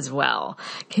PMADs as well.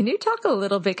 Can you talk a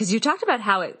little bit, because you talked about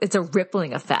how it's a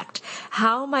rippling effect.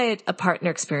 How might a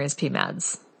partner experience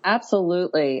PMADs?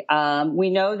 Absolutely. We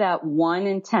know that 1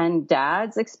 in 10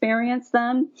 dads experience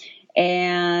them.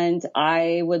 And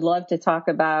I would love to talk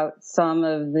about some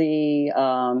of the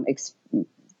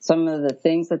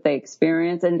things that they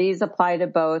experience, and these apply to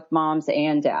both moms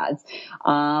and dads.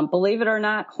 Believe it or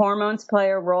not, hormones play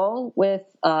a role with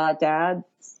dads'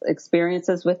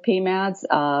 experiences with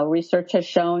PMADs. Research has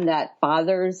shown that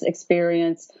fathers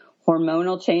experience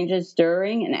hormonal changes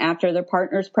during and after their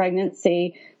partner's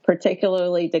pregnancy,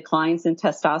 particularly declines in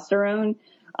testosterone.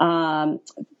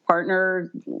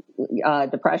 Partner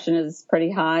depression is pretty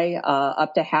high.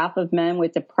 Up to half of men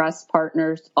with depressed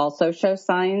partners also show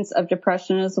signs of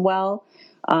depression as well.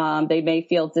 They may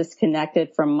feel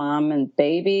disconnected from mom and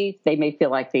baby. They may feel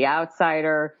like the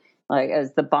outsider, like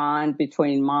as the bond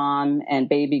between mom and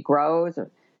baby grows.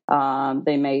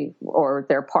 Or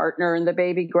their partner and the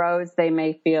baby grows, they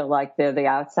may feel like they're the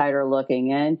outsider looking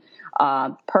in.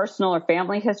 Personal or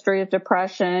family history of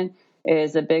depression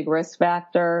is a big risk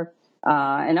factor.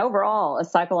 And overall, a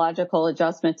psychological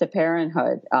adjustment to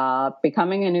parenthood.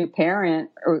 Becoming a new parent,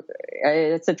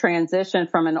 it's a transition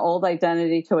from an old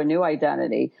identity to a new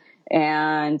identity.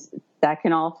 And that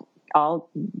can all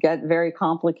get very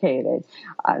complicated.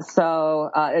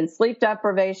 And sleep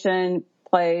deprivation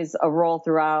plays a role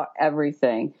throughout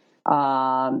everything.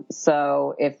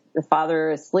 So if the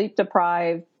father is sleep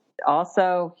deprived,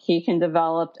 also he can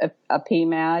develop a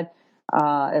PMAD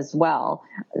as well.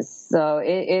 So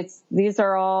these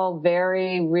are all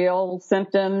very real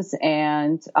symptoms,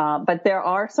 and but there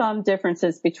are some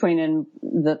differences between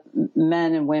the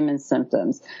men and women's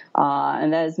symptoms,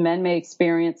 and that is men may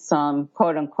experience some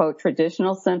quote unquote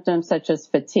traditional symptoms such as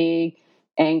fatigue,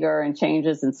 anger, and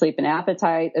changes in sleep and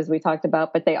appetite, as we talked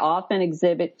about, but they often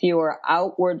exhibit fewer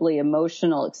outwardly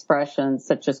emotional expressions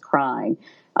such as crying.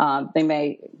 They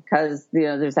may, because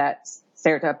there's that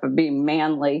stereotype of being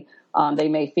manly. They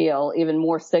may feel even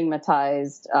more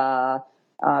stigmatized of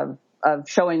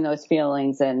showing those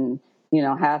feelings, and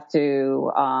have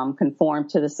to conform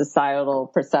to the societal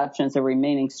perceptions of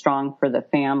remaining strong for the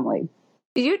family.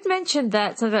 You'd mentioned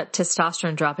something about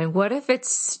testosterone dropping. What if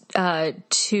it's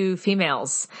two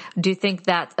females? Do you think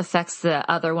that affects the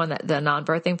other one, the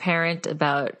non-birthing parent,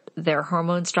 about their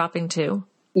hormones dropping too?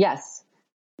 Yes,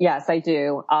 I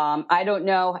do. I don't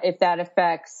know if that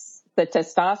affects the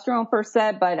testosterone per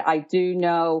se, but I do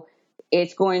know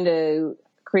it's going to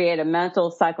create a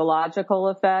mental, psychological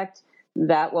effect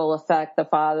that will affect the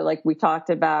father. Like we talked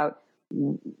about,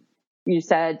 you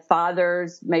said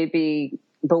fathers may be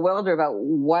bewildered about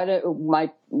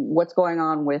what's going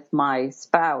on with my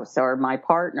spouse or my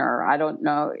partner. I don't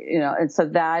know, and so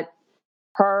that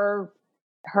her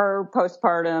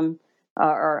postpartum,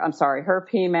 her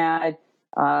PMAD,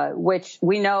 which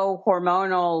we know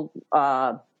hormonal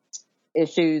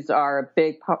issues are a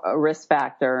big risk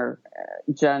factor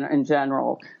in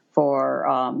general.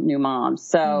 for new moms.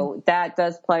 So that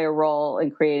does play a role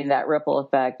in creating that ripple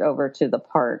effect over to the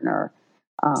partner.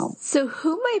 So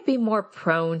who might be more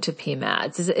prone to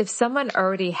PMADS? Is it if someone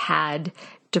already had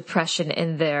depression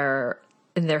in their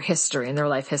history, in their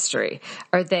life history,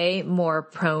 are they more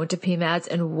prone to PMADS?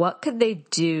 And what could they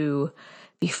do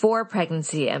before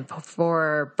pregnancy and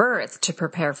before birth to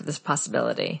prepare for this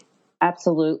possibility?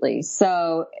 Absolutely.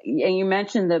 So, and you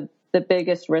mentioned the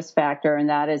biggest risk factor, and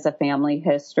that is a family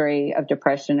history of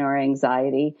depression or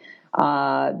anxiety. They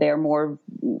are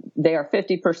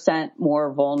 50%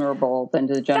 more vulnerable than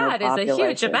the general population. That is a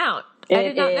huge amount. I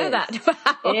did not know that.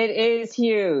 Wow. It is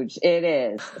huge. It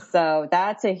is. So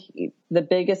that's the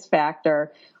biggest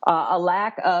factor. A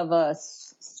lack of a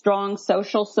strong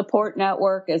social support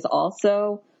network is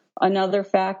also another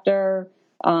factor.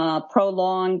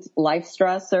 Prolonged life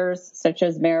stressors such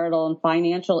as marital and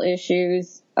financial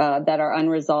issues that are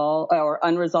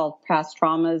unresolved past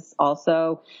traumas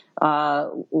also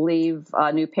leave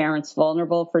new parents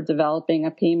vulnerable for developing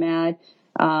a PMAD.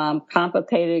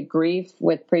 Complicated grief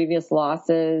with previous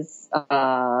losses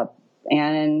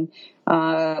and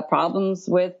problems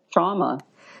with trauma.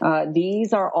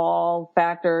 These are all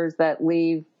factors that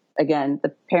leave, again, the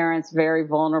parents very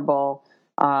vulnerable.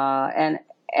 And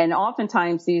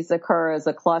oftentimes these occur as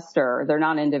a cluster. They're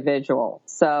not individual.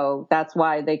 So that's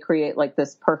why they create like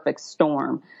this perfect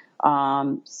storm.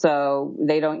 So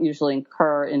they don't usually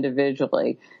occur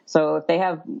individually. So if they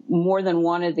have more than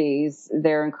one of these,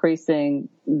 they're increasing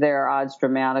their odds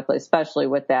dramatically, especially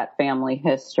with that family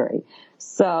history.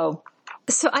 So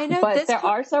I know, but there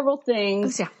are several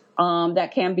things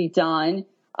that can be done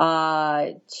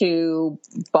to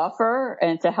buffer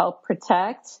and to help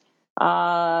protect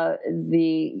or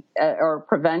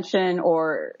prevention,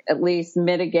 or at least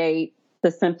mitigate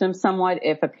the symptoms somewhat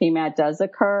if a PMAD does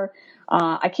occur.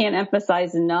 I can't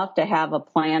emphasize enough to have a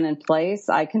plan in place.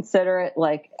 I consider it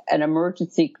like an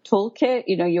emergency toolkit.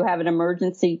 You know, you have an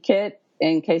emergency kit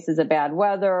in cases of bad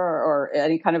weather or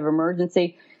any kind of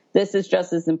emergency. This is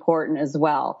just as important as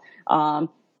well.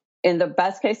 In the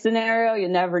best case scenario, you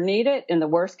never need it. In the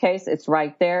worst case, it's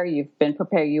right there. You've been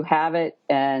prepared. You have it,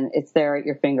 and it's there at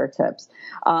your fingertips.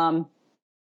 The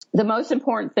most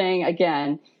important thing,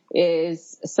 again,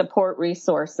 is support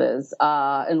resources.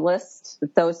 Enlist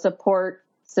those support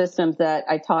systems that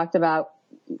I talked about,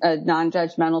 a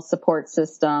non-judgmental support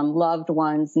system, loved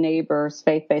ones, neighbors,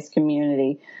 faith-based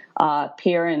community,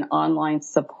 peer and online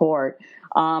support.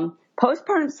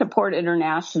 Postpartum Support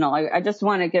International, I just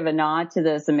want to give a nod to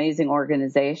this amazing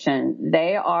organization.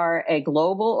 They are a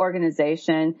global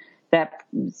organization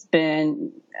that's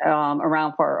been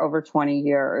around for over 20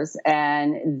 years,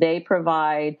 and they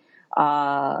provide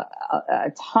a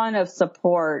ton of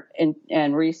support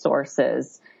and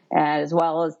resources, as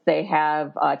well as they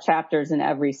have chapters in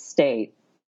every state.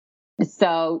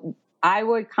 So I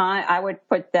would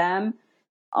put them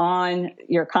on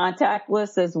your contact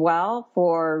list as well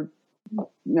for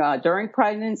during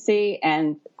pregnancy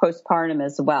and postpartum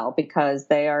as well, because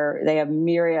they have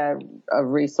myriad of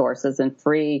resources and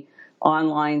free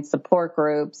online support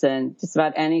groups and just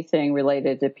about anything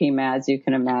related to PMADS you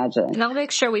can imagine. And I'll make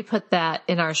sure we put that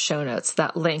in our show notes,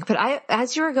 that link. But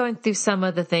as you were going through some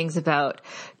of the things about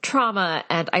trauma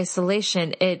and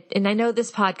isolation, and I know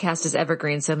this podcast is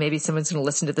evergreen, so maybe someone's going to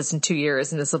listen to this in 2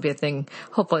 years and this will be a thing,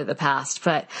 hopefully, of the past.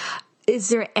 But is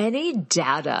there any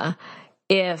data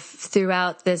if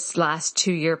throughout this last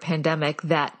 2-year pandemic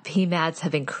that PMADs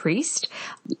have increased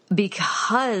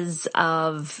because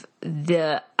of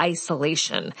the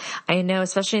isolation? I know,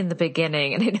 especially in the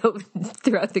beginning, and I know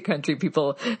throughout the country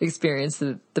people experience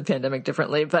the pandemic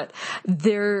differently, but in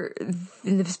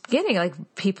the beginning,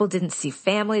 like, people didn't see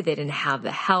family, they didn't have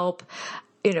the help.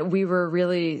 You know, we were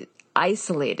really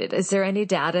isolated. Is there any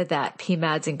data that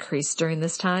PMADs increased during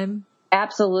this time?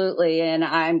 Absolutely. And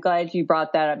I'm glad you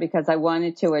brought that up, because I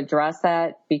wanted to address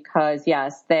that, because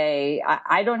yes,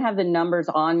 I don't have the numbers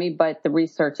on me, but the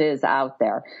research is out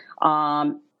there.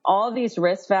 All these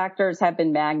risk factors have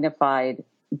been magnified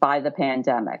by the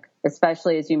pandemic,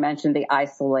 especially, as you mentioned, the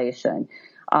isolation,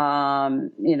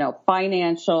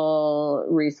 financial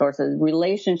resources,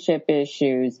 relationship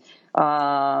issues,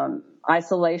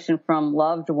 isolation from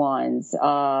loved ones,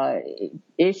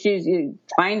 issues,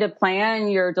 trying to plan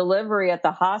your delivery at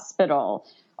the hospital,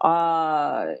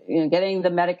 getting the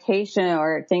medication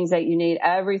or things that you need.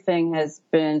 Everything has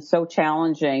been so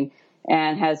challenging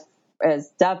and has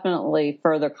definitely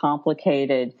further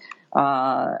complicated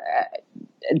the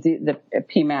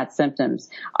PMAD symptoms.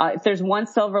 If there's one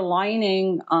silver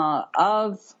lining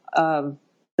of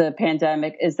the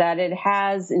pandemic, is that it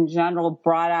has in general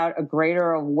brought out a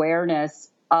greater awareness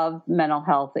of mental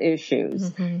health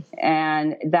issues.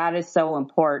 And that is so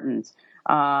important.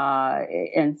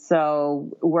 And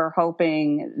so we're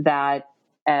hoping that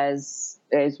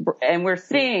and we're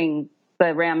seeing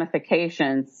the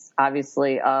ramifications,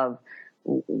 obviously, of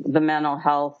the mental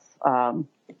health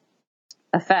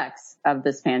effects of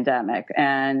this pandemic.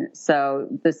 And so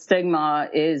the stigma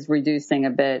is reducing a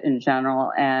bit in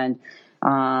general, and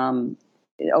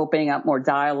opening up more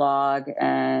dialogue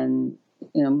and,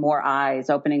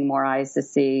 opening more eyes to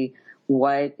see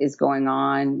what is going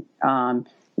on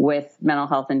with mental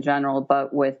health in general,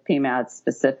 but with PMADS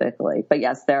specifically. But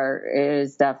yes, there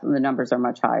is definitely, the numbers are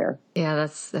much higher. Yeah,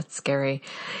 that's scary.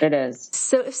 It is.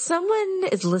 So if someone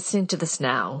is listening to this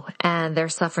now and they're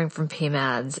suffering from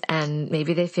PMADS, and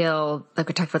maybe they feel like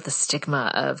we talked about the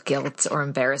stigma of guilt or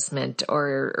embarrassment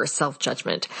or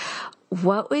self-judgment,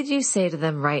 what would you say to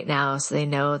them right now so they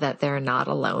know that they're not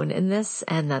alone in this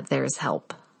and that there's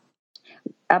help?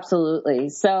 Absolutely.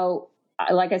 So,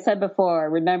 like I said before,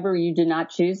 remember, you did not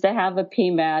choose to have a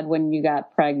PMAD when you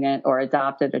got pregnant or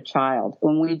adopted a child.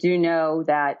 When we do know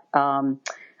that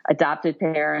adopted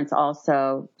parents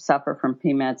also suffer from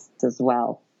PMADS as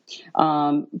well.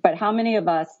 But how many of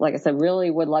us, like I said,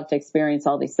 really would love to experience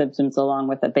all these symptoms along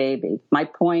with a baby? My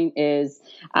point is,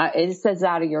 it is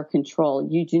out of your control.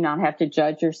 You do not have to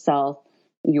judge yourself.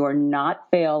 You are not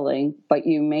failing, but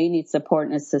you may need support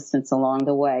and assistance along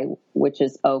the way, which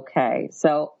is okay.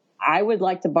 So I would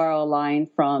like to borrow a line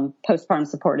from Postpartum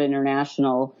Support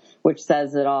International, which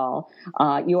says it all.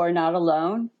 You are not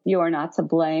alone. You are not to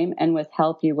blame. And with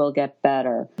help, you will get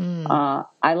better.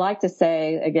 I like to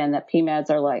say, again, that PMADs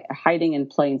are like hiding in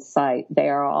plain sight. They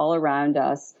are all around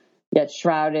us, yet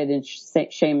shrouded in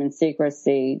shame and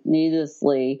secrecy,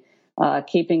 needlessly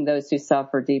keeping those who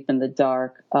suffer deep in the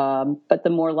dark. But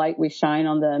the more light we shine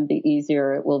on them, the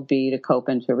easier it will be to cope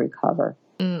and to recover.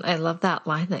 I love that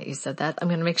line that you said that. I'm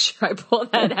going to make sure I pull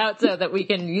that out so that we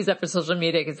can use that for social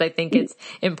media, because I think it's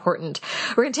important.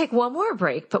 We're going to take one more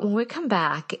break, but when we come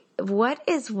back, what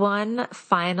is one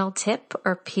final tip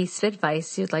or piece of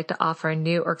advice you'd like to offer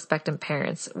new or expectant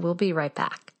parents? We'll be right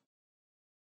back.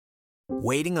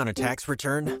 Waiting on a tax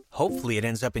return? Hopefully it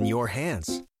ends up in your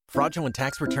hands. Fraudulent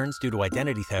tax returns due to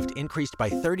identity theft increased by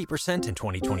 30% in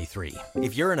 2023.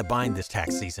 If you're in a bind this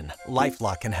tax season,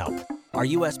 LifeLock can help. Our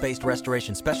U.S.-based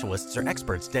restoration specialists are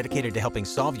experts dedicated to helping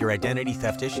solve your identity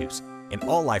theft issues. And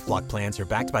all LifeLock plans are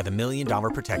backed by the $1 Million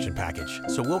Protection Package.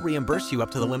 So we'll reimburse you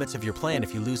up to the limits of your plan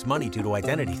if you lose money due to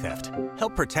identity theft.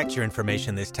 Help protect your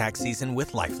information this tax season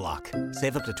with LifeLock.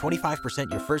 Save up to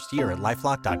 25% your first year at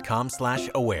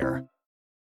LifeLock.com/aware.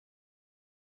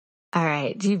 All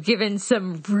right. You've given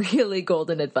some really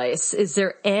golden advice. Is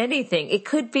there anything? It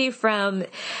could be from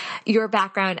your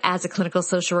background as a clinical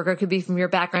social worker. It could be from your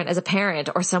background as a parent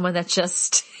or someone that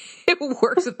just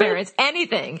works with parents.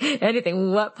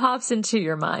 Anything. What pops into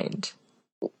your mind?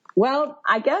 Well,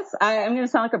 I guess I'm going to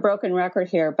sound like a broken record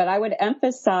here, but I would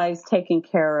emphasize taking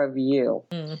care of you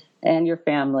and your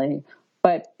family.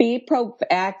 But be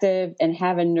proactive and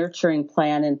have a nurturing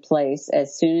plan in place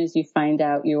as soon as you find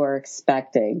out you are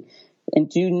expecting. And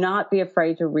do not be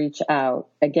afraid to reach out.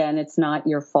 Again, it's not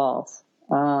your fault.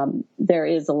 There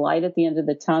is a light at the end of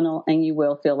the tunnel, and you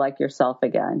will feel like yourself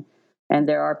again. And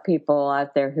there are people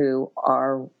out there who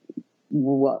are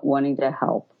wanting to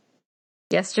help.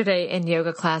 Yesterday in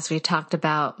yoga class, we talked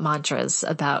about mantras,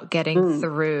 about getting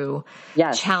through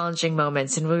challenging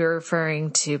moments. And we were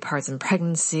referring to parts in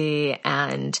pregnancy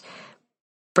and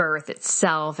birth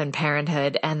itself and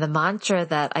parenthood. And the mantra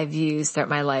that I've used throughout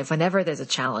my life, whenever there's a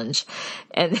challenge,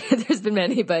 and there's been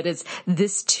many, but it's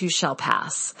 "this too shall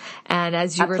pass." And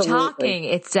as you were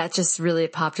talking, that just really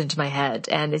popped into my head.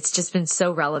 And it's just been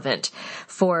so relevant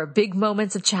for big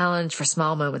moments of challenge, for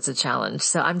small moments of challenge.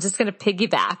 So I'm just going to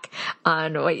piggyback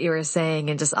on what you were saying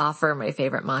and just offer my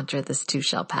favorite mantra, "this too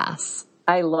shall pass."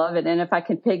 I love it. And if I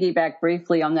can piggyback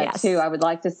briefly on that too, I would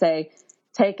like to say,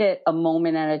 take it a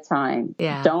moment at a time.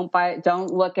 Yeah.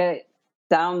 Don't look at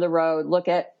down the road. Look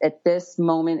at this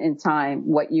moment in time,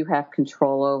 what you have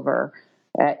control over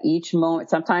at each moment.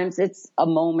 Sometimes it's a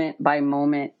moment by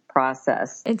moment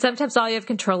process. And sometimes all you have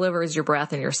control over is your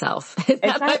breath and yourself.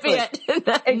 That might be it.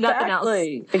 Nothing else.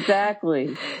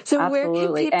 Exactly. So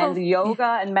absolutely. Where can people... And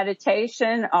yoga and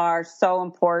meditation are so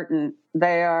important.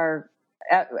 They are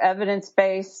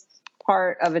evidence-based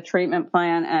part of a treatment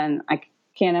plan, and I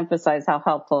can't emphasize how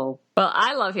helpful. Well,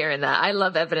 I love hearing that. I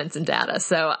love evidence and data,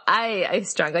 so I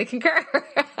strongly concur.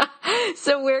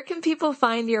 So where can people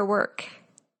find your work?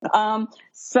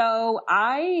 So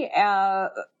I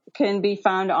can be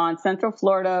found on Central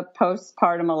Florida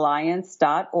Postpartum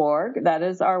Alliance.org. That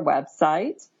is our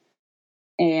website.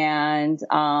 And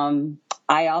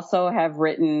I also have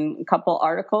written a couple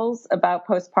articles about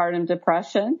postpartum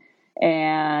depression,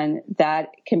 and that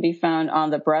can be found on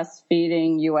the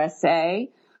Breastfeeding USA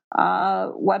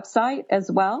website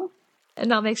as well.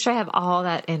 And I'll make sure I have all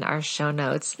that in our show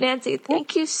notes. Nancy,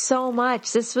 thank you so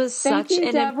much. This was such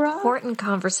an important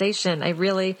conversation. I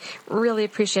really, really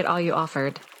appreciate all you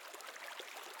offered.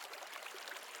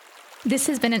 This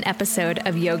has been an episode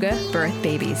of Yoga Birth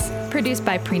Babies, produced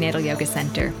by Prenatal Yoga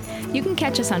Center. You can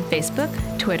catch us on Facebook,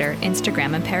 Twitter,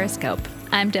 Instagram, and Periscope.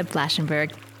 I'm Deb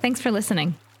Flaschenberg. Thanks for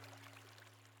listening.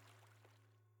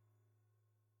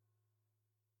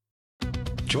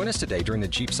 Join us today during the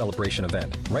Jeep Celebration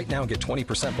event. Right now, get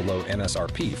 20% below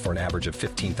MSRP for an average of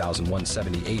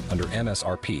 $15,178 under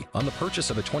MSRP on the purchase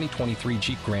of a 2023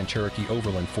 Jeep Grand Cherokee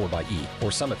Overland 4xE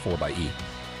or Summit 4xE.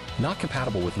 Not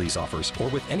compatible with lease offers or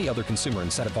with any other consumer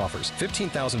incentive offers.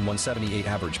 $15,178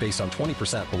 average based on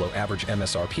 20% below average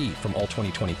MSRP from all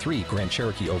 2023 Grand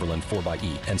Cherokee Overland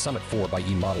 4xE and Summit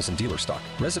 4xE models in dealer stock.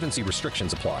 Residency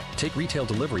restrictions apply. Take retail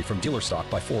delivery from dealer stock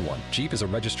by 4/1. Jeep is a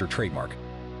registered trademark.